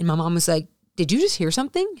 And my mom was like, "Did you just hear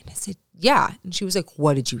something?" And I said, "Yeah." And she was like,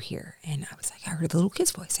 "What did you hear?" And I was like, "I heard the little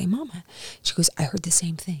kid's voice say, 'Mama.'" She goes, "I heard the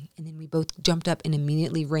same thing." And then we both jumped up and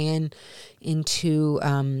immediately ran into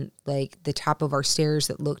like the top of our stairs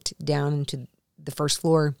that looked down into the first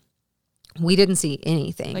floor. We didn't see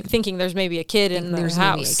anything. Like thinking there's maybe a kid in the house.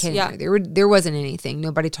 Maybe a kid in there. There wasn't anything.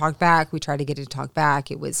 Nobody talked back. We tried to get it to talk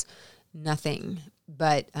back. It was nothing.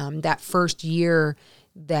 But that first year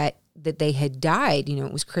that they had died,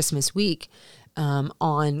 it was Christmas week.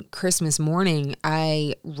 On Christmas morning,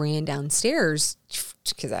 I ran downstairs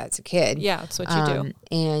because I was a kid. Yeah, that's what you do.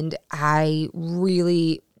 And I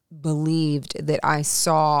really believed that I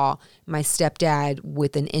saw my stepdad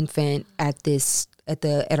with an infant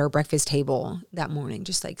at our breakfast table that morning,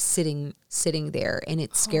 just like sitting there. And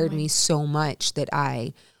it scared me so much that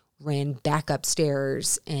I ran back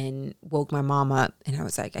upstairs and woke my mom up. And I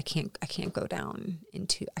was like, I can't go down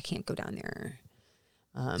there.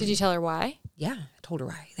 Did you tell her why? Yeah, I told her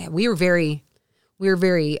why. Yeah, we were very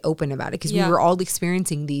open about it because we were all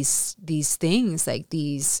experiencing these things, like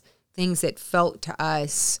these things that felt to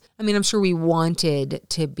us. I mean, I'm sure we wanted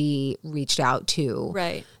to be reached out to.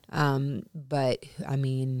 Right. But I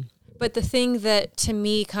mean. But the thing that to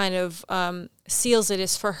me kind of seals it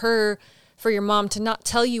is for your mom to not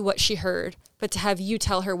tell you what she heard, but to have you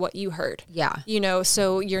tell her what you heard. Yeah. You know,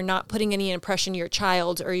 so you're not putting any impression to your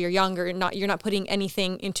child or you're younger, you're not putting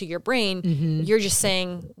anything into your brain. Mm-hmm. You're just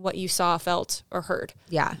saying what you saw, felt, or heard.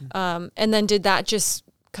 Yeah. And then did that just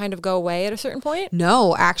kind of go away at a certain point?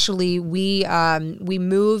 No, actually we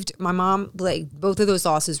moved. My mom, like both of those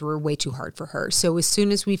losses were way too hard for her. So as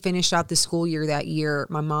soon as we finished out the school year that year,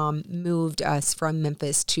 my mom moved us from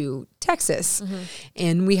Memphis to Texas. Mm-hmm.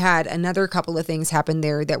 And we had another couple of things happen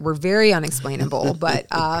there that were very unexplainable, but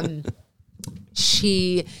the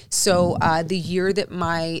year that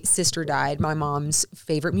my sister died, my mom's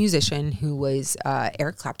favorite musician, who was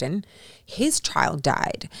Eric Clapton, his child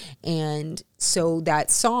died. And so that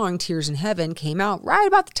song, Tears in Heaven, came out right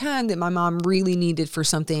about the time that my mom really needed for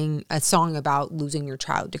a song about losing your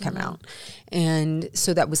child to come out. And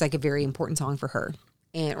so that was like a very important song for her,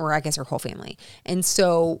 or I guess her whole family. And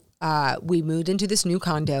so we moved into this new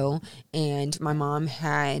condo, and my mom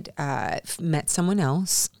had met someone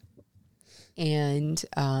else. And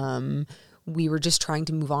we were just trying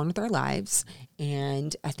to move on with our lives.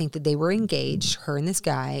 And I think that they were engaged, her and this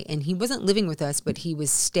guy. And he wasn't living with us, but he was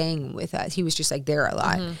staying with us. He was just like there a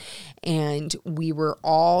lot. Mm-hmm. And we were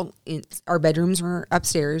all our bedrooms were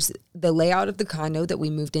upstairs. The layout of the condo that we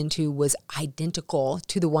moved into was identical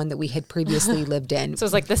to the one that we had previously lived in. So it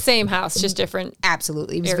was like the same house, just different.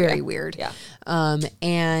 Absolutely. It was very weird. Yeah.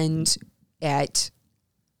 And at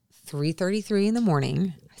 3:33 in the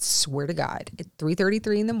morning, swear to God, at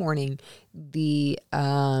 3:33 in the morning, the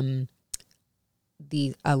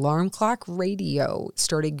alarm clock radio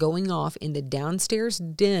started going off in the downstairs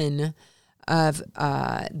den of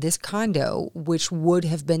this condo, which would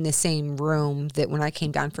have been the same room that when I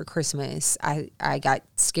came down for Christmas, I got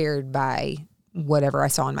scared by whatever I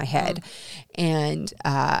saw in my head. And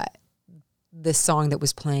the song that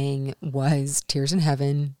was playing was Tears in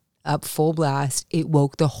Heaven, up full blast. It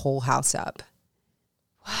woke the whole house up.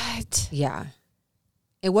 What? Yeah.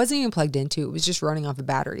 It wasn't even plugged into. It was just running off of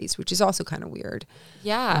batteries, which is also kind of weird.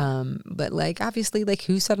 Yeah. But like, obviously, like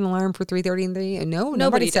who set an alarm for 3:30? No,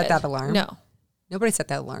 nobody set that alarm. No. Nobody set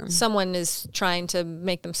that alarm. Someone is trying to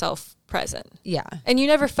make themselves present. Yeah. And you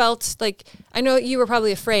never felt like, I know you were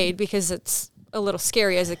probably afraid because it's a little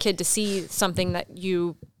scary as a kid to see something that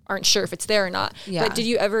you aren't sure if it's there or not. Yeah. But did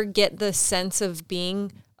you ever get the sense of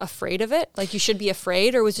being afraid of it? Like you should be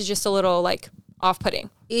afraid, or was it just a little like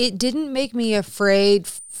off-putting? It didn't make me afraid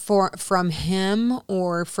from him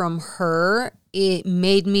or from her. It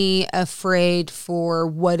made me afraid for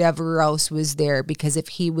whatever else was there, because if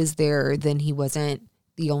he was there, then he wasn't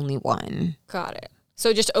the only one. Got it. So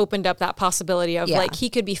it just opened up that possibility of like he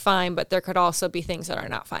could be fine, but there could also be things that are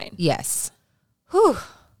not fine. Yes. Whew.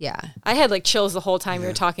 Yeah. I had like chills the whole time you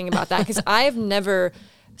were talking about that, because I've never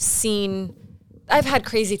seen... I've had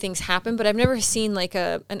crazy things happen, but I've never seen like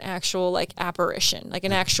an actual like apparition, like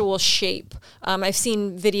an actual shape. I've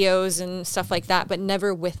seen videos and stuff like that, but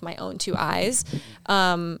never with my own two eyes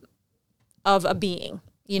of a being,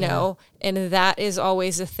 you know? And that is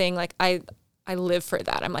always a thing. Like I live for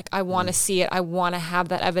that. I'm like, I want to see it. I want to have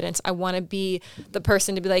that evidence. I want to be the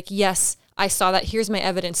person to be like, yes, I saw that. Here's my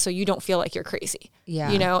evidence, so you don't feel like you're crazy.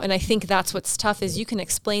 Yeah. You know, and I think that's what's tough is you can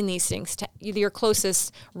explain these things to your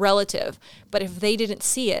closest relative, but if they didn't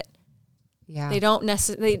see it, they don't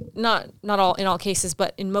necessarily, not all in all cases,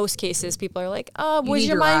 but in most cases, people are like, oh, was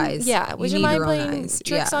your mind, eyes. Was your mind playing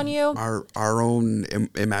tricks on you? Our own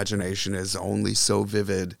imagination is only so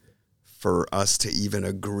vivid for us to even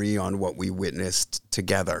agree on what we witnessed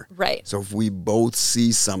together. Right. So if we both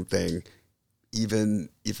see something, even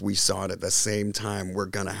if we saw it at the same time, we're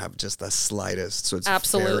going to have just the slightest. So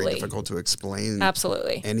it's very difficult to explain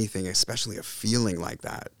anything, especially a feeling like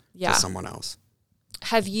that to someone else.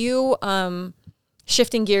 Have you,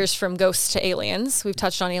 shifting gears from ghosts to aliens, we've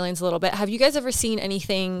touched on aliens a little bit. Have you guys ever seen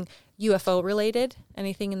anything UFO related?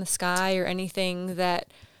 Anything in the sky or anything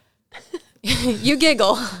that you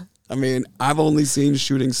giggle? I mean, I've only seen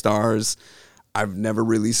shooting stars. I've never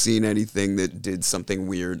really seen anything that did something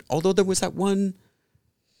weird. Although there was that one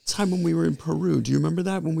time when we were in Peru. Do you remember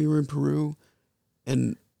that when we were in Peru,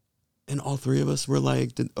 and all three of us were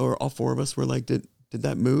like, or all four of us were like, did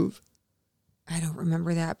that move? I don't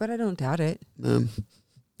remember that, but I don't doubt it.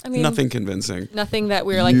 I mean, Nothing convincing. Nothing that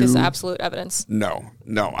we were like, this is absolute evidence. No.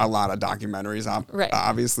 A lot of documentaries,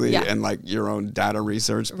 obviously, and like your own data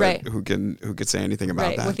research, but who could say anything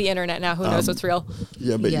about that? With the internet now, who knows what's real?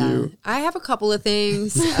 Yeah, but you. I have a couple of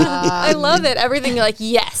things. I love it. Everything you're like,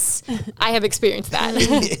 yes, I have experienced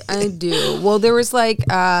that. I do. Well, there was like,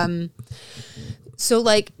 so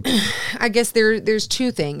like, I guess there's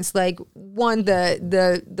two things. Like one,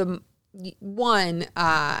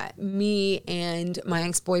 me and my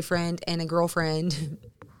ex-boyfriend and a girlfriend,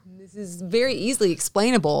 this is very easily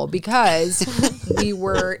explainable because we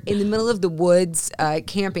were in the middle of the woods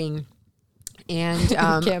camping. And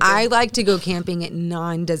I like to go camping at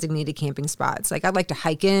non-designated camping spots. Like I'd like to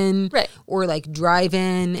hike in or like drive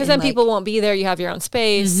in. Because then like, people won't be there. You have your own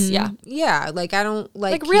space. Mm-hmm. Yeah. Yeah. Like I don't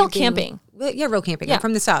like real camping. Yeah, real camping. Yeah. I'm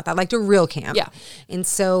from the South. I like to real camp. Yeah. And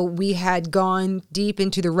so we had gone deep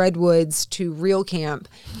into the redwoods to real camp,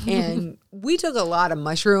 and we took a lot of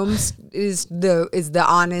mushrooms. Is the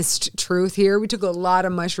honest truth here? We took a lot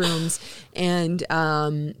of mushrooms, and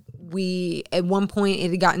we at one point it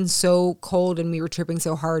had gotten so cold and we were tripping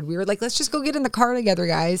so hard. We were like, let's just go get in the car together,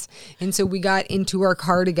 guys. And so we got into our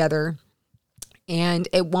car together, and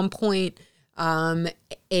at one point, a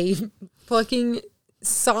fucking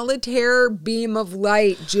solitaire beam of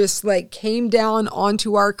light just like came down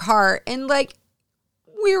onto our car, and like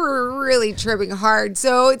we were really tripping hard,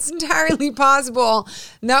 so it's entirely possible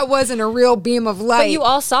that wasn't a real beam of light. But you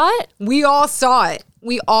all saw it? We all saw it.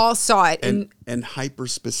 And hyper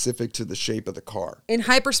specific to the shape of the car. And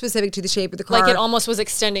hyper specific to the shape of the car. Like it almost was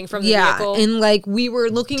extending from the vehicle. And like we were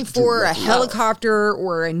looking for a helicopter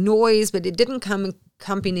or a noise, but it didn't come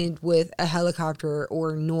accompanied with a helicopter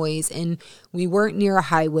or noise, and we weren't near a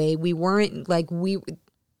highway. We weren't like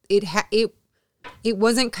it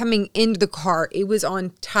wasn't coming into the car. It was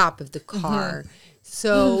on top of the car. Mm-hmm.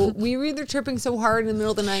 So we were either tripping so hard in the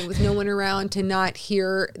middle of the night with no one around to not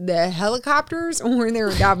hear the helicopters, or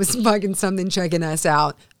that was fucking something checking us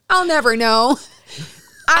out. I'll never know.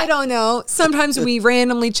 I don't know. Sometimes we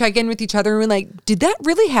randomly check in with each other and we're like, did that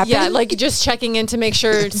really happen? Yeah, like just checking in to make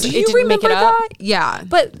sure it didn't make it up. That? Yeah.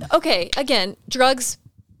 But okay, again, drugs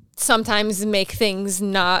sometimes make things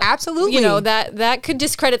not absolutely. You know, that could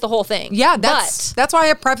discredit the whole thing. Yeah, that's why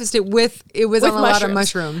I prefaced it with it was on a lot of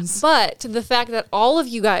mushrooms. But the fact that all of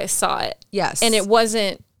you guys saw it. Yes. And it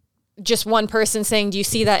wasn't just one person saying, do you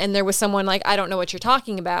see that? And there was someone like, I don't know what you're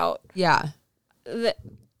talking about. Yeah.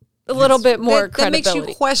 A little bit more credibility. That makes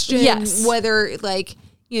you question whether, like,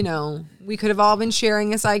 you know, we could have all been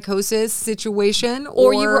sharing a psychosis situation,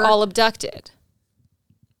 or you were all abducted.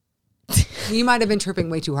 You might have been tripping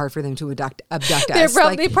way too hard for them to abduct us.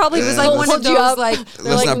 They probably was like one of those like,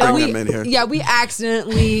 let's not bring them in here. Yeah, we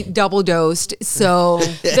accidentally double dosed, so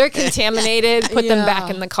they're contaminated. Put them back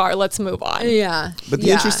in the car. Let's move on. Yeah. But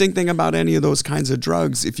the interesting thing about any of those kinds of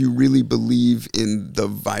drugs, if you really believe in the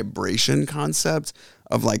vibration concept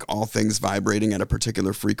of like all things vibrating at a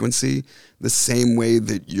particular frequency, the same way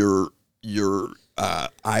that your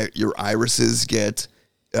irises get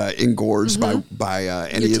engorged by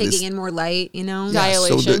any You're of this. Taking in more light, you know?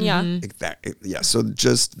 Dilation, So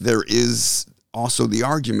just there is also the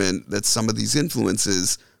argument that some of these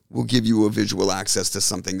influences will give you a visual access to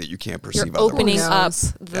something that you can't perceive You're opening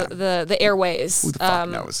otherwise. up the airways. Who the fuck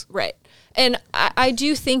knows? Right. And I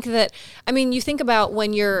do think that, I mean, you think about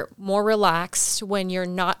when you're more relaxed, when you're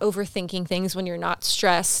not overthinking things, when you're not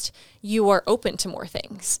stressed, you are open to more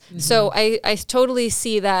things. Mm-hmm. So I totally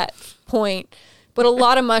see that point. But a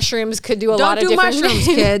lot of mushrooms could do a lot of different things. Don't do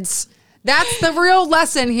mushrooms, kids. That's the real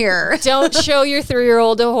lesson here. Don't show your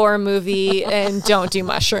 3-year-old a horror movie, and don't do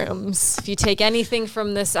mushrooms. If you take anything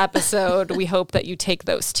from this episode, we hope that you take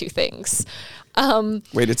those two things.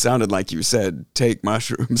 Wait, it sounded like you said take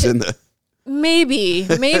mushrooms in the... Maybe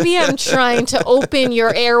I'm trying to open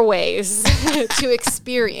your airways to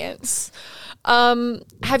experience.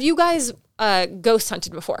 Have you guys ghost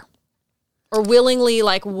hunted before? Or willingly,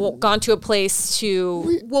 like, gone to a place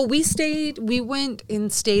to... Well, we went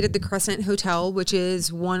and stayed at the Crescent Hotel, which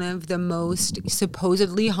is one of the most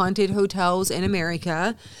supposedly haunted hotels in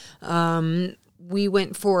America. We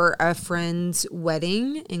went for a friend's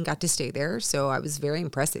wedding and got to stay there. So I was very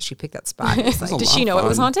impressed that she picked that spot. Like, did she know it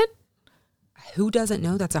was haunted? Who doesn't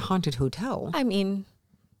know that's a haunted hotel? I mean...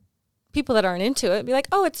 People that aren't into it be like,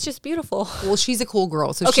 oh, it's just beautiful. Well, she's a cool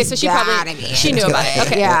girl, so okay, so she probably she knew about it.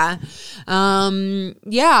 Okay,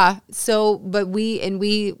 yeah. So, but we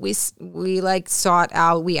like sought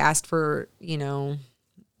out. We asked for, you know,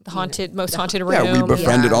 most haunted room. Yeah, we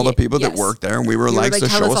befriended all the people that Yes. worked there, and we were You were like, like, so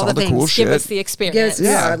tell show us us all all the the cool things. shit. Give us the experience.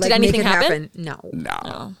 Yeah. Did anything happen? No.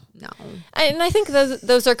 No. And I think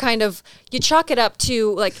those are kind of, you chalk it up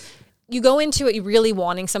to like, you go into it really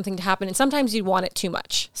wanting something to happen, and sometimes you want it too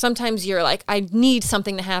much. Sometimes you're like, I need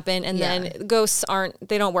something to happen, and then ghosts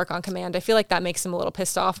they don't work on command. I feel like that makes them a little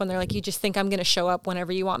pissed off when they're like, you just think I'm going to show up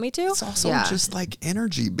whenever you want me to. It's also just like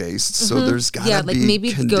energy based, so there's gotta like be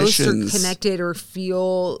maybe ghosts are conditions. connected or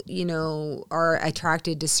feel, are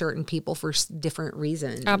attracted to certain people for different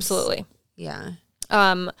reasons. Absolutely. Yeah.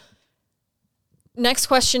 Next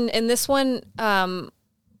question, and this one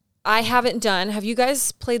I haven't done. Have you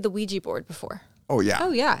guys played the Ouija board before? Oh yeah.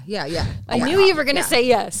 Oh yeah. I knew you were going to say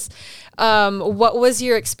yes. What was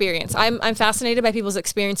your experience? I'm fascinated by people's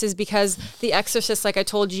experiences because The Exorcist, like I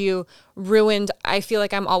told you, ruined. I feel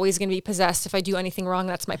like I'm always going to be possessed. If I do anything wrong,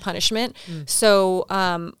 that's my punishment. So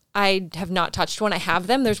I have not touched one. I have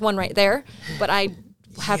them. There's one right there, but I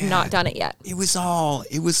have not done it yet. It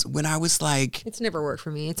was when I was like, It's never worked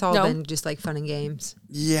for me. It's all been just like fun and games.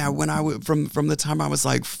 yeah, when from the time I was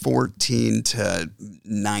like 14 to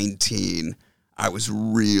 19, I was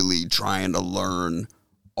really trying to learn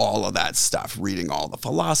all of that stuff, reading all the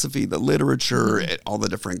philosophy, the literature, all the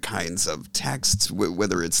different kinds of texts,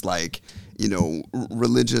 whether it's like,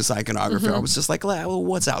 religious iconography. I was just like, well,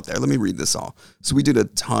 what's out there? Let me read this all. So we did a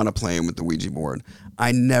ton of playing with the Ouija board.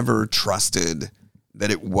 I never trusted that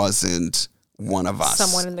it wasn't one of us.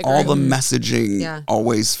 Someone in the all the group. messaging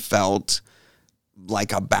always felt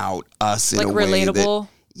like about us in Like a way relatable?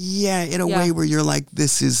 in a way where you're like,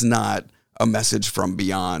 this is not a message from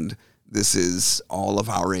beyond. This is all of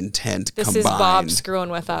our intent This combined. is Bob screwing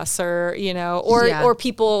with us, or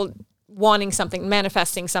people wanting something,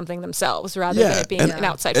 manifesting something themselves rather than it being an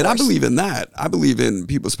outside force. And I believe in that. I believe in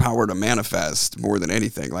people's power to manifest more than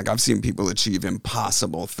anything. Like I've seen people achieve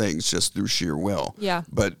impossible things just through sheer will. Yeah.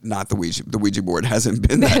 But not the Ouija. The Ouija board hasn't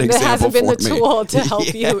been that It example hasn't been for the me. tool to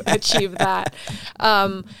help you achieve that.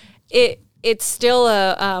 It's still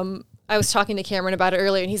I was talking to Cameron about it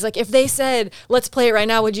earlier, and he's like, if they said, let's play it right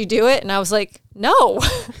now, would you do it? And I was like, no,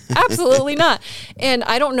 absolutely not. And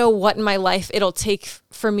I don't know what in my life it'll take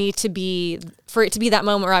for it to be that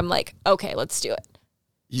moment where I'm like, okay, let's do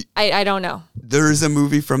it. I don't know. There is a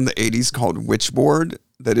movie from the 80s called Witchboard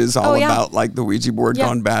that is all about like the Ouija board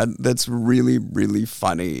gone bad. That's really, really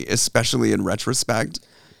funny, especially in retrospect.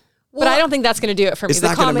 But I don't think that's going to do it for me. It's the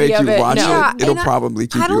not going to comedy make of you it, watch no. it. It'll probably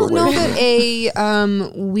keep I you don't know awake. that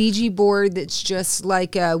a Ouija board that's just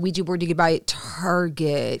like a Ouija board you could buy at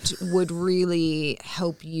Target would really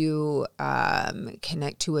help you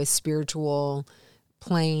connect to a spiritual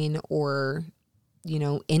plane or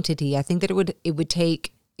entity. I think that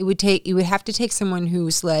you would have to take someone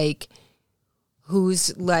whose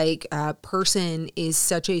person is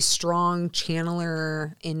such a strong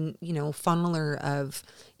channeler and funneler of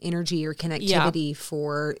energy or connectivity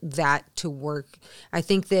for that to work. I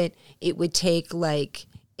think that it would take like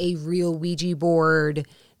a real Ouija board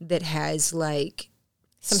that has like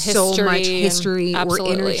Some so much history history and- or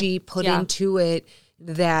absolutely. energy put into it,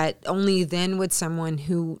 that only then would someone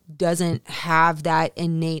who doesn't have that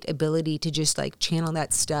innate ability to just like channel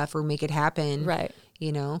that stuff or make it happen. Right.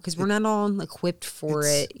 Because we're not all equipped for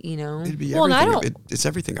it, It'd be Well, and I everything. don't- It's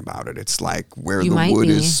everything about it. It's like where You the might wood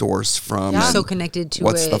be. is sourced from. You're and so connected to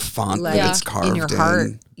what's it. the font like, that it's carved in your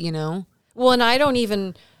heart, in. Well, and I don't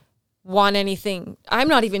even want anything. I'm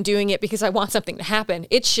not even doing it because I want something to happen.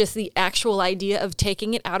 It's just the actual idea of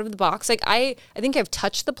taking it out of the box. Like I think I've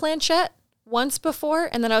touched the planchette once before,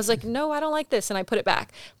 and then I was like, no, I don't like this, and I put it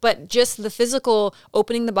back. But just the physical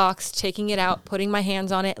opening the box, taking it out, putting my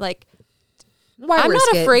hands on it, like Why I'm risk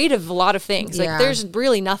not it? afraid of a lot of things. Yeah. Like there's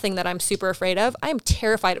really nothing that I'm super afraid of. I am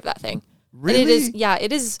terrified of that thing. Really? And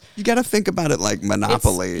it is. You got to think about it like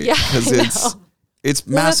Monopoly, yeah, because I it's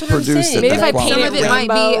Well, mass that's what I'm produced saying. at Maybe that if I paint Some it of quality. it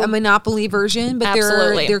might be rainbow. a Monopoly version, but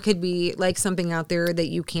Absolutely. there could be like something out there that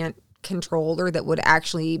you can't control or that would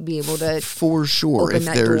actually be able to For sure, open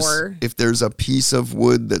that door. if there's a piece of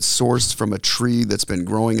wood that's sourced from a tree that's been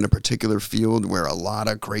growing in a particular field where a lot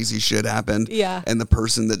of crazy shit happened, Yeah. and the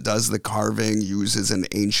person that does the carving uses an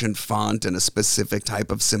ancient font and a specific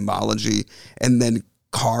type of symbology, and then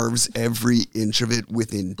carves every inch of it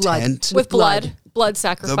with intent. with blood blood.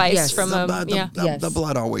 sacrifice Yes. from the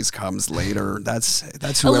blood always comes later. That's a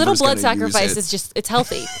whoever's little blood gonna use sacrifice it. is just it's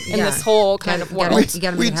healthy in Yeah. this whole kind of You gotta- world. You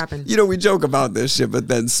got to make it happen. We joke about this shit, but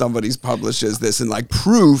then somebody publishes this and like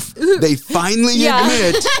proof they finally Yeah.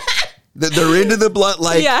 admit They're into the blood.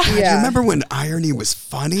 Like, Yeah. God, Yeah. you remember when irony was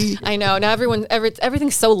funny? I know. Now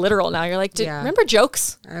everything's so literal now. You're like, Yeah. remember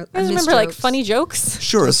jokes? I You guys miss remember like jokes. funny jokes?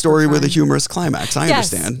 Sure, a story with a humorous climax. I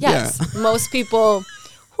understand. Yes. Yeah. Most people,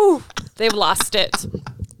 whew, they've lost it.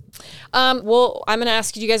 Well, I'm going to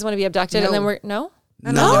ask you, do you guys want to be abducted? And then No. no?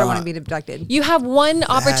 I don't want to be abducted. You have one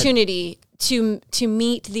opportunity to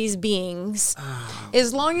meet these beings.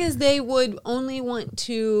 As long as they would only want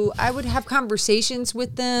to, I would have conversations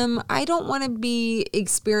with them. I don't want to be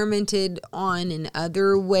experimented on in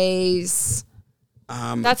other ways.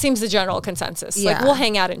 That seems the general consensus. Like, Yeah. we'll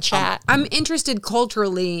hang out and chat. I'm interested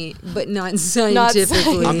culturally, but not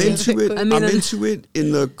scientifically. I'm into it. I mean, I'm into it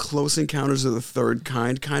in the Close Encounters of the Third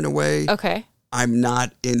Kind of way. Okay. I'm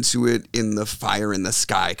not into it in the fire in the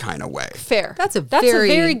sky kind of way. Fair. That's a very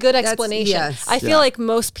very- good that's- explanation. yes. I feel Yeah. like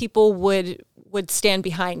most people would stand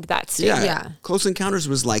behind that statement. Yeah. Close Encounters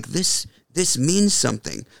was like, this means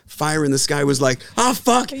something. Fire in the Sky was like, oh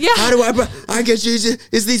fuck, Yeah. how do I get you?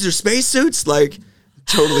 These are spacesuits? Like,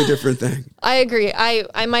 totally different thing. I agree.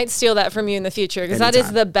 I might steal that from you in the future because that is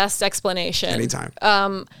Anytime. the best explanation. Anytime.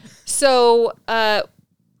 So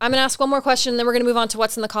I'm going to ask one more question, then we're going to move on to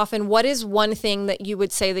what's in the coffin. What is one thing that you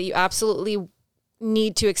would say that you absolutely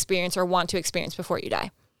need to experience or want to experience before you die?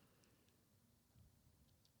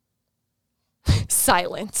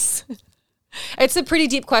 Silence. It's a pretty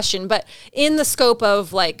deep question, but in the scope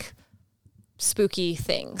of like spooky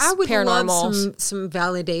things, I would paranormal. love some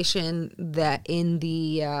validation that in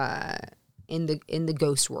the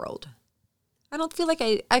ghost world. I don't feel like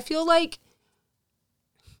I feel like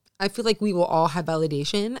we will all have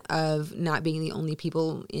validation of not being the only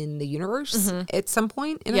people in the universe at some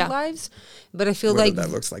point in Yeah. our lives. But I feel Whether like that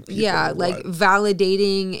looks like people yeah, or like what.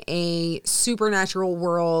 validating a supernatural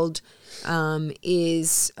world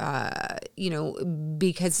is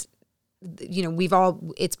because we've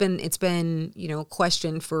all it's been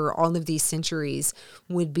questioned for all of these centuries,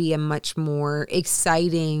 would be a much more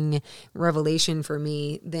exciting revelation for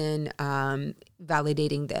me than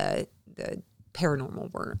validating the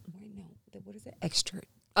paranormal world. What is it? Extra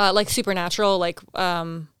Like supernatural, like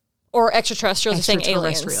or extraterrestrials. You're saying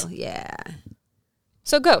aliens. extraterrestrial. Yeah.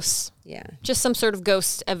 So ghosts, Yeah. just some sort of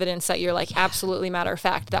ghost evidence that you're like absolutely matter of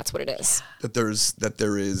fact. That's what it is. That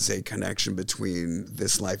there is a connection between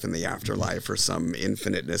this life and the afterlife, or some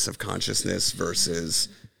infiniteness of consciousness, versus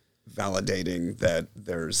validating that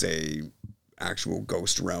there's a actual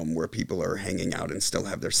ghost realm where people are hanging out and still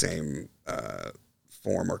have their same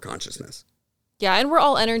form or consciousness. Yeah, and we're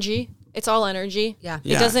all energy. It's all energy. Yeah.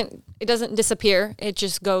 It doesn't disappear. It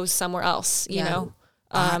just goes somewhere else. You Yeah. know.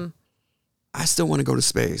 I still want to go to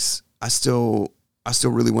space. I still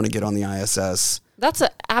really want to get on the ISS. That's an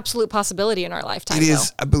absolute possibility in our lifetime. It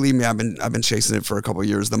is. Believe me, I've been chasing it for a couple of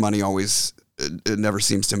years. The money always it never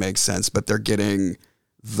seems to make sense, but they're getting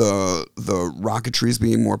the rocketry's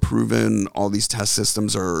being more proven. All these test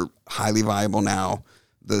systems are highly viable now.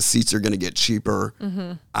 The seats are going to get cheaper.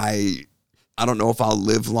 Mm-hmm. I don't know if I'll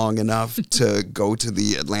live long enough to go to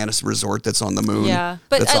the Atlantis resort that's on the moon. Yeah,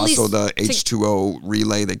 but that's at also least the to- H2O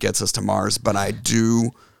relay that gets us to Mars. But I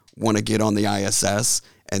do want to get on the ISS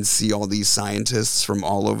and see all these scientists from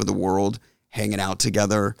all over the world hanging out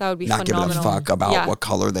together. That would be not giving a phenomenal. fuck about Yeah. what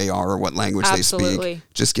color they are or what language they Absolutely.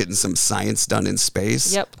 speak. Just getting some science done in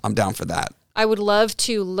space. Yep. I'm down for that. I would love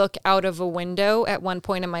to look out of a window at one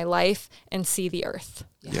point in my life and see the Earth.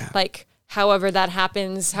 Yeah. Like, however that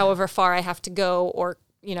happens, however far I have to go, or,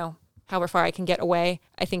 however far I can get away,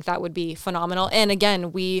 I think that would be phenomenal. And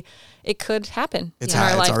again, it could happen It's in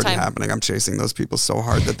our already lifetime. happening. I'm chasing those people so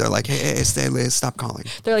hard that they're like, hey, Stanley, stop calling.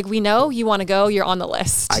 They're like, we know you want to go, you're on the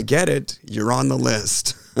list. I get it. You're on the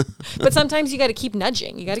list. But sometimes you got to keep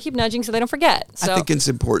nudging. You got to keep nudging so they don't forget. So I think it's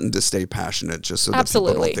important to stay passionate just so that people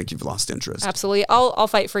Absolutely. don't think you've lost interest. absolutely, I'll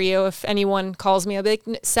fight for you. If anyone calls me, I'll be like,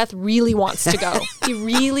 Seth really wants to go. He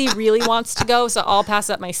really, really wants to go. So I'll pass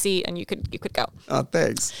up my seat and you could go. Oh,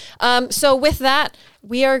 thanks. So with that,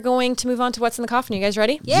 we are going to move on to what's in the coffin. You guys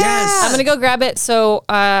ready? Yes. I'm going to go grab it. So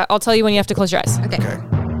I'll tell you when you have to close your eyes. Okay.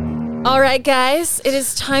 All right, guys, it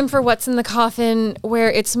is time for what's in the coffin,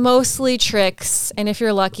 where it's mostly tricks. And if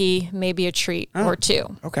you're lucky, maybe a treat or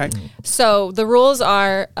two. Okay. So the rules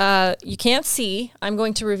are you can't see. I'm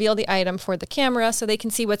going to reveal the item for the camera so they can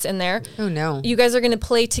see what's in there. Oh no. You guys are going to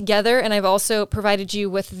play together, and I've also provided you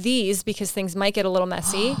with these because things might get a little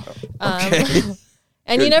messy. Okay.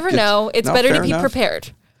 And you never Good. know. It's No, better to fair be enough. prepared.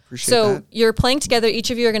 Appreciate So that. you're playing together. Each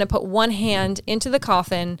of you are going to put one hand into the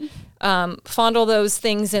coffin, fondle those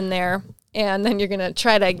things in there, and then you're going to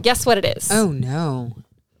try to guess what it is. Oh no.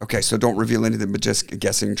 Okay, so don't reveal anything, but just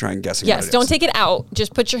try and guessing Yes, what it don't is. take it out.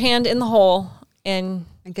 Just put your hand in the hole And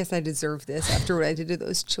I guess I deserve this after what I did to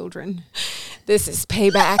those children. this is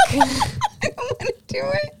payback. I don't want to do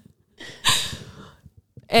it.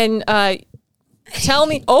 And tell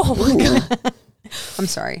me, oh my God. I'm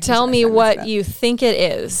sorry. Tell me what you think it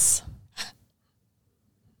is.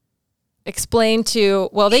 Explain to,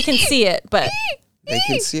 well, they can see it, but. They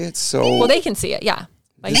can see it, so. Well, they can see it, yeah.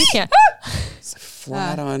 But you can't. It's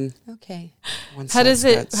flat on Okay. one How does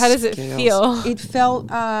side's it, got how does it scales. feel? It felt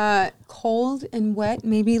cold and wet,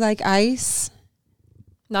 maybe like ice.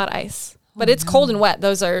 Not ice, but it's cold and wet.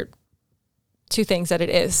 Those are two things that it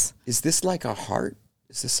is. Is this like a heart?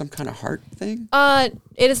 Is this some kind of heart thing?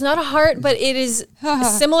 It is not a heart, but it is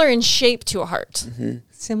similar in shape to a heart.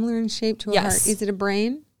 Similar in shape to a Yes. heart. Is it a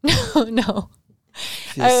brain? No.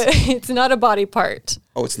 It's not a body part.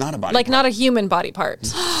 Oh, it's not a body Like part. not a human body part.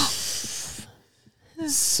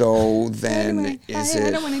 So then is I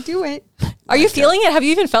it? don't want to do it. Are you feeling it? Have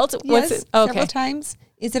you even felt it? Yes, What's it? several Okay. times.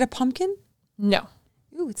 Is it a pumpkin? No.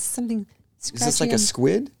 Ooh, it's something Is this like a and-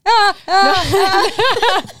 squid?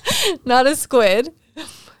 Not a squid.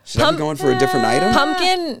 Should I be going for a different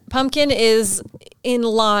item? Pumpkin is in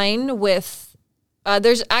line with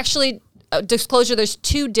there's actually disclosure, there's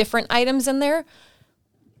two different items in there.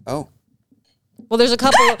 Oh, Well, there's a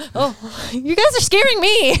couple. Oh, you guys are scaring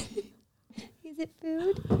me. Is it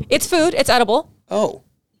food? It's food. It's edible. oh,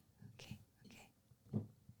 Okay.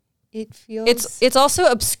 It feels. It's also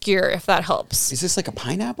obscure, if that helps. is this like a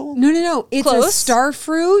pineapple? No. It's a Close. star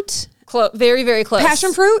fruit. Very, very close.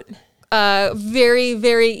 Passion fruit. Very,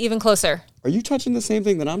 very even closer. Are you touching the same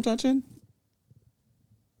thing that I'm touching?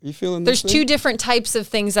 Are you feeling There's this two thing? different types of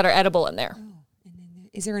things that are edible in there.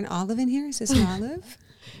 Is there an olive in here? Is this an olive?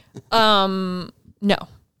 No,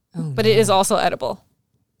 but it is also edible.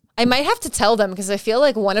 I might have to tell them because I feel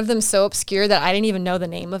like one of them's so obscure that I didn't even know the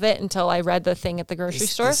name of it until I read the thing at the grocery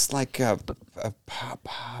Is store. this like a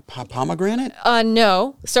pomegranate?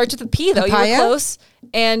 No, starts with a P though. You Papaya? were close,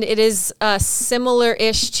 and it is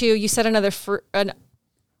similar-ish to. You said another fruit.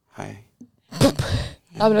 Hi. I'm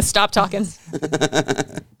gonna stop talking.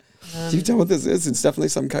 Do you tell what this is? It's definitely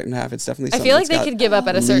some cut in half. It's definitely. I Something feel like that's they got could give up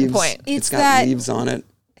at a certain leaves. point. It's got that- leaves on it.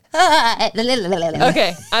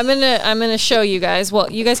 Okay, I'm gonna show you guys.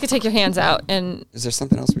 Well, you guys could take your hands out, and Is there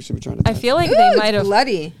something else we should be trying to? I touch? feel like Ooh, they it's might have.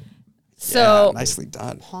 bloody. So, Yeah, nicely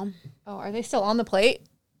done. Palm. oh, are they still on the plate?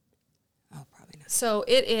 Oh, probably not. So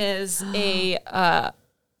it is a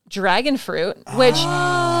dragon fruit, which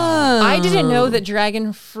I didn't know that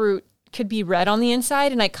dragon fruit could be red on the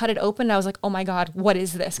inside, and I cut it open and I was like, oh my God, what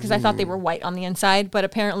is this? Because I thought they were white on the inside, but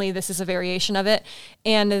apparently this is a variation of it.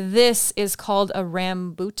 And this is called a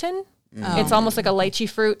rambutan. It's almost like a lychee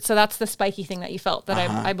fruit. So that's the spiky thing that you felt that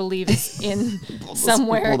I believe is in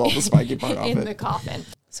somewhere Pulled all the spiky part off in it. the coffin.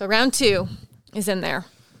 So round 2 is in there.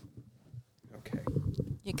 Okay.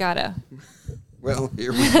 You gotta. Well,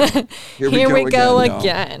 here we go. Here we go y'all.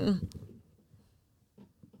 again.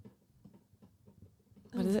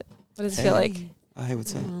 What is it? What does it feel like? Hey,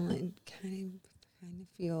 what's up? Well, it kind of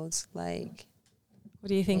feels like. What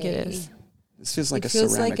do you think it is? This feels like It a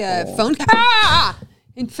feels ceramic like a bowl. phone. Ah!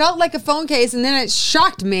 It felt like a phone case, and then it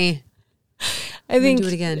shocked me. I think. Do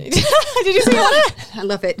it again. Did you see that? I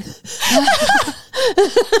love it.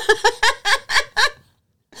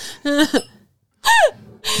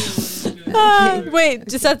 Wait,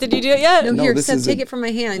 Gisette, did you do it yet? No, No, here, this Seth, is take a- it from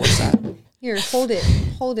my hand. What's that? Here, hold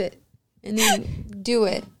it, and then do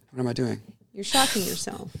it. What am I doing? You're shocking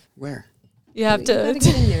yourself. Where? You have You gotta to.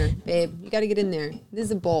 get in there, babe. You gotta get in there. This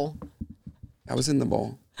is a bowl. I was in the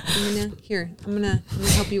bowl. I'm gonna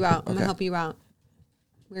help you out. I'm Okay. gonna help you out.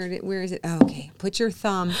 Where is it? Oh, okay. Put your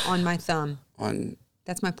thumb on my thumb. On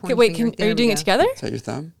That's my pointer. Wait, finger. are There you we doing go. it together? is that your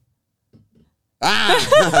thumb?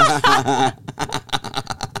 Ah!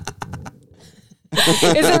 Is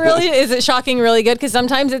it really? Is it shocking? Really good? Because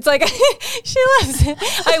sometimes it's like she loves it.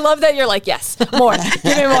 I love that you're like, yes, more.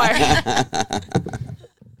 Give me more.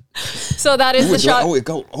 So that is the shock. Oh, it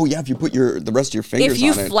go. Oh, yeah. If you put the rest of your fingers If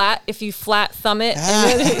you on it. flat thumb it,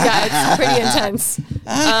 and then, yeah, it's pretty intense.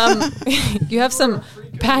 You have some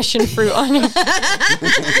passion fruit on you.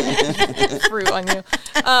 Fruit on you.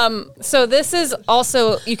 So this is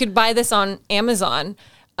also, you could buy this on Amazon.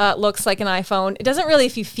 Looks like an iPhone. It doesn't really,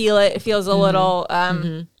 if you feel it, it feels a little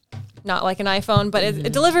not like an iPhone, but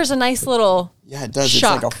it delivers a nice little Yeah, it does.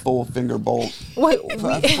 shock. It's like a full finger bolt.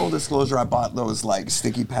 Full disclosure, I bought those like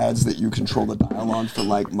sticky pads that you control the dial on for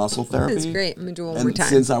like muscle therapy. This is great. I'm gonna do it one And more time.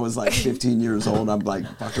 since I was like 15 years old, I've like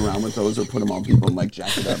fucked around with those or put them on people and like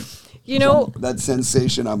jack it up. You know, that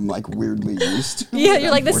sensation I'm like weirdly used to. yeah, you're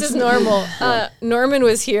like, this is normal. Norman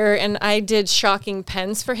was here and I did shocking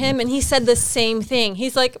pens for him and he said the same thing.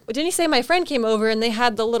 He's like, didn't he say my friend came over and they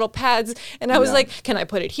had the little pads? And I was like, can I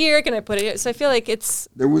put it here? Can I put it here? So I feel like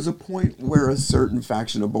there was a point where a certain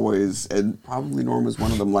faction of boys, and probably Norm was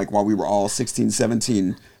one of them, like while we were all 16,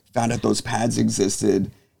 17, found out those pads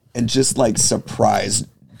existed and just like surprised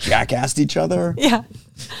jackassed each other. Yeah.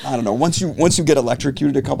 I don't know. Once you get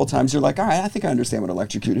electrocuted a couple times, you're like, all right, I think I understand what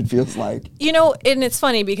electrocuted feels like. You know, and it's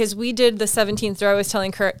funny because we did the 17th throw. I was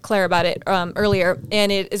telling Claire about it earlier,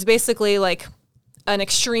 and it is basically like an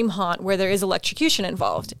extreme haunt where there is electrocution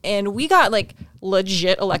involved. And we got like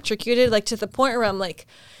legit electrocuted, like to the point where I'm like,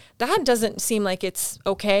 that doesn't seem like it's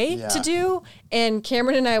okay to do. And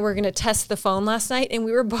Cameron and I were going to test the phone last night and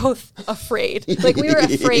we were both afraid. Like we were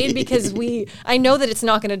afraid because I know that it's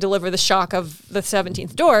not going to deliver the shock of the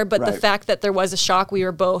 17th door, but the fact that there was a shock, we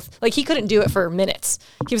were both like, he couldn't do it for minutes.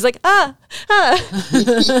 He was like,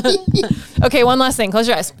 Okay, one last thing. Close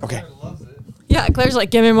your eyes. Okay. Yeah, Claire's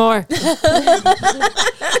like, give me more.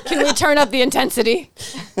 Can we turn up the intensity?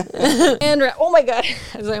 And oh my God,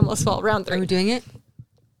 as I almost fall, round 3. Are we doing it?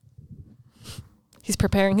 He's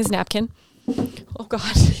preparing his napkin. Oh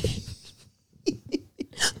God.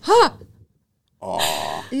 Huh.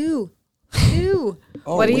 Aw. Ew. Ew.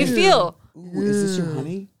 Oh, what do you feel? Ooh, is this your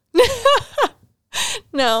honey?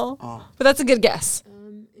 No. But that's a good guess.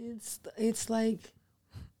 It's like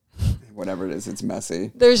whatever it is, it's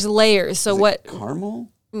messy. There's layers. So what? Caramel?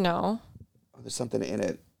 No. Oh, there's something in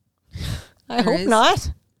it. I hope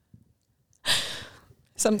not.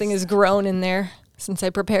 Something has grown in there since I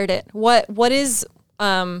prepared it. What is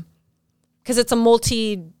because it's a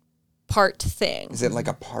multi-part thing. Is it like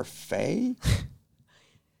a parfait?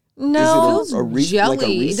 No. Is it jelly. Like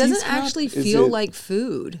a it doesn't cup? actually feel like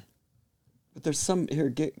food. But there's some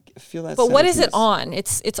here. Feel that. But what is it on?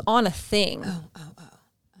 It's on a thing.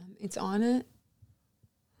 It's on it.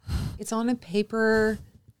 It's on a paper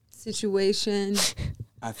situation.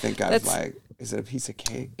 I think is it a piece of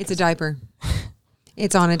cake? It's a diaper.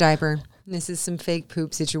 It's on a diaper. This is some fake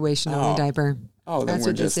poop situation on a diaper. Oh, then that's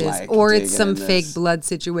we're what just this is. like, or it's some fake blood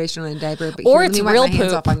situation on a diaper. But or here, it's let me real wipe my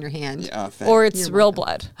hands poop. off on your hand. Yeah, or it's real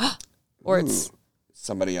blood. Or it's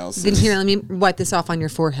somebody else. Then here, let me wipe this off on your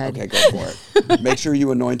forehead. Okay, go for it. Make sure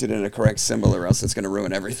you anoint it in a correct symbol, or else it's going to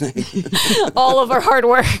ruin everything. all of our hard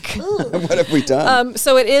work. What have we done?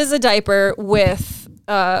 So it is a diaper with.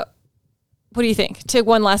 What do you think? Take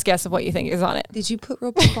one last guess of what you think is on it. Did you put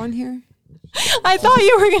real poop on here? I thought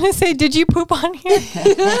you were going to say, did you poop on here?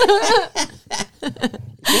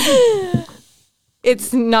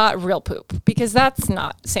 It's not real poop because that's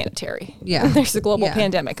not sanitary. Yeah. There's a global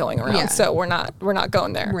pandemic going around, so we're not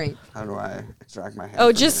going there. Right. How do I extract my hand?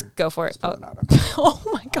 Oh, just go for it. Oh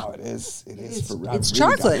my God. Oh, it is. It's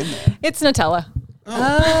chocolate. It's Nutella.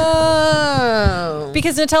 Oh.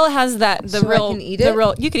 Because Nutella has that I can eat it?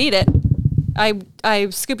 You could eat it. I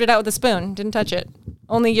scooped it out with a spoon, didn't touch it.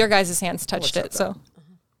 Only your guys' hands touched it, so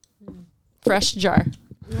fresh jar.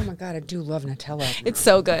 Oh my God, I do love Nutella. It's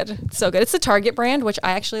so good. It's so good. It's the Target brand, which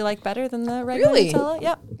I actually like better than the regular Nutella.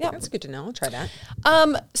 Yep. That's good to know. I'll try that.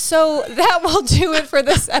 So that will do it for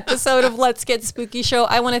this episode of Let's Get Spooky Show.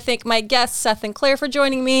 I want to thank my guests, Seth and Claire, for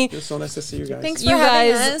joining me. It's so nice to see you guys. Thanks for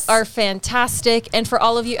having us. You guys are fantastic. And for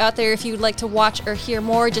all of you out there, if you would like to watch or hear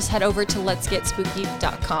more, just head over to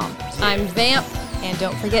letsgetspooky.com. I'm Vamp, and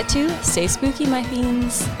don't forget to stay spooky, my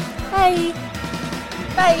fiends. Bye.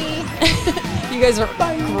 Bye. You guys are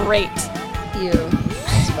great. Thank you.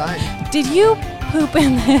 It's fun. Did you poop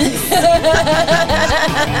in this?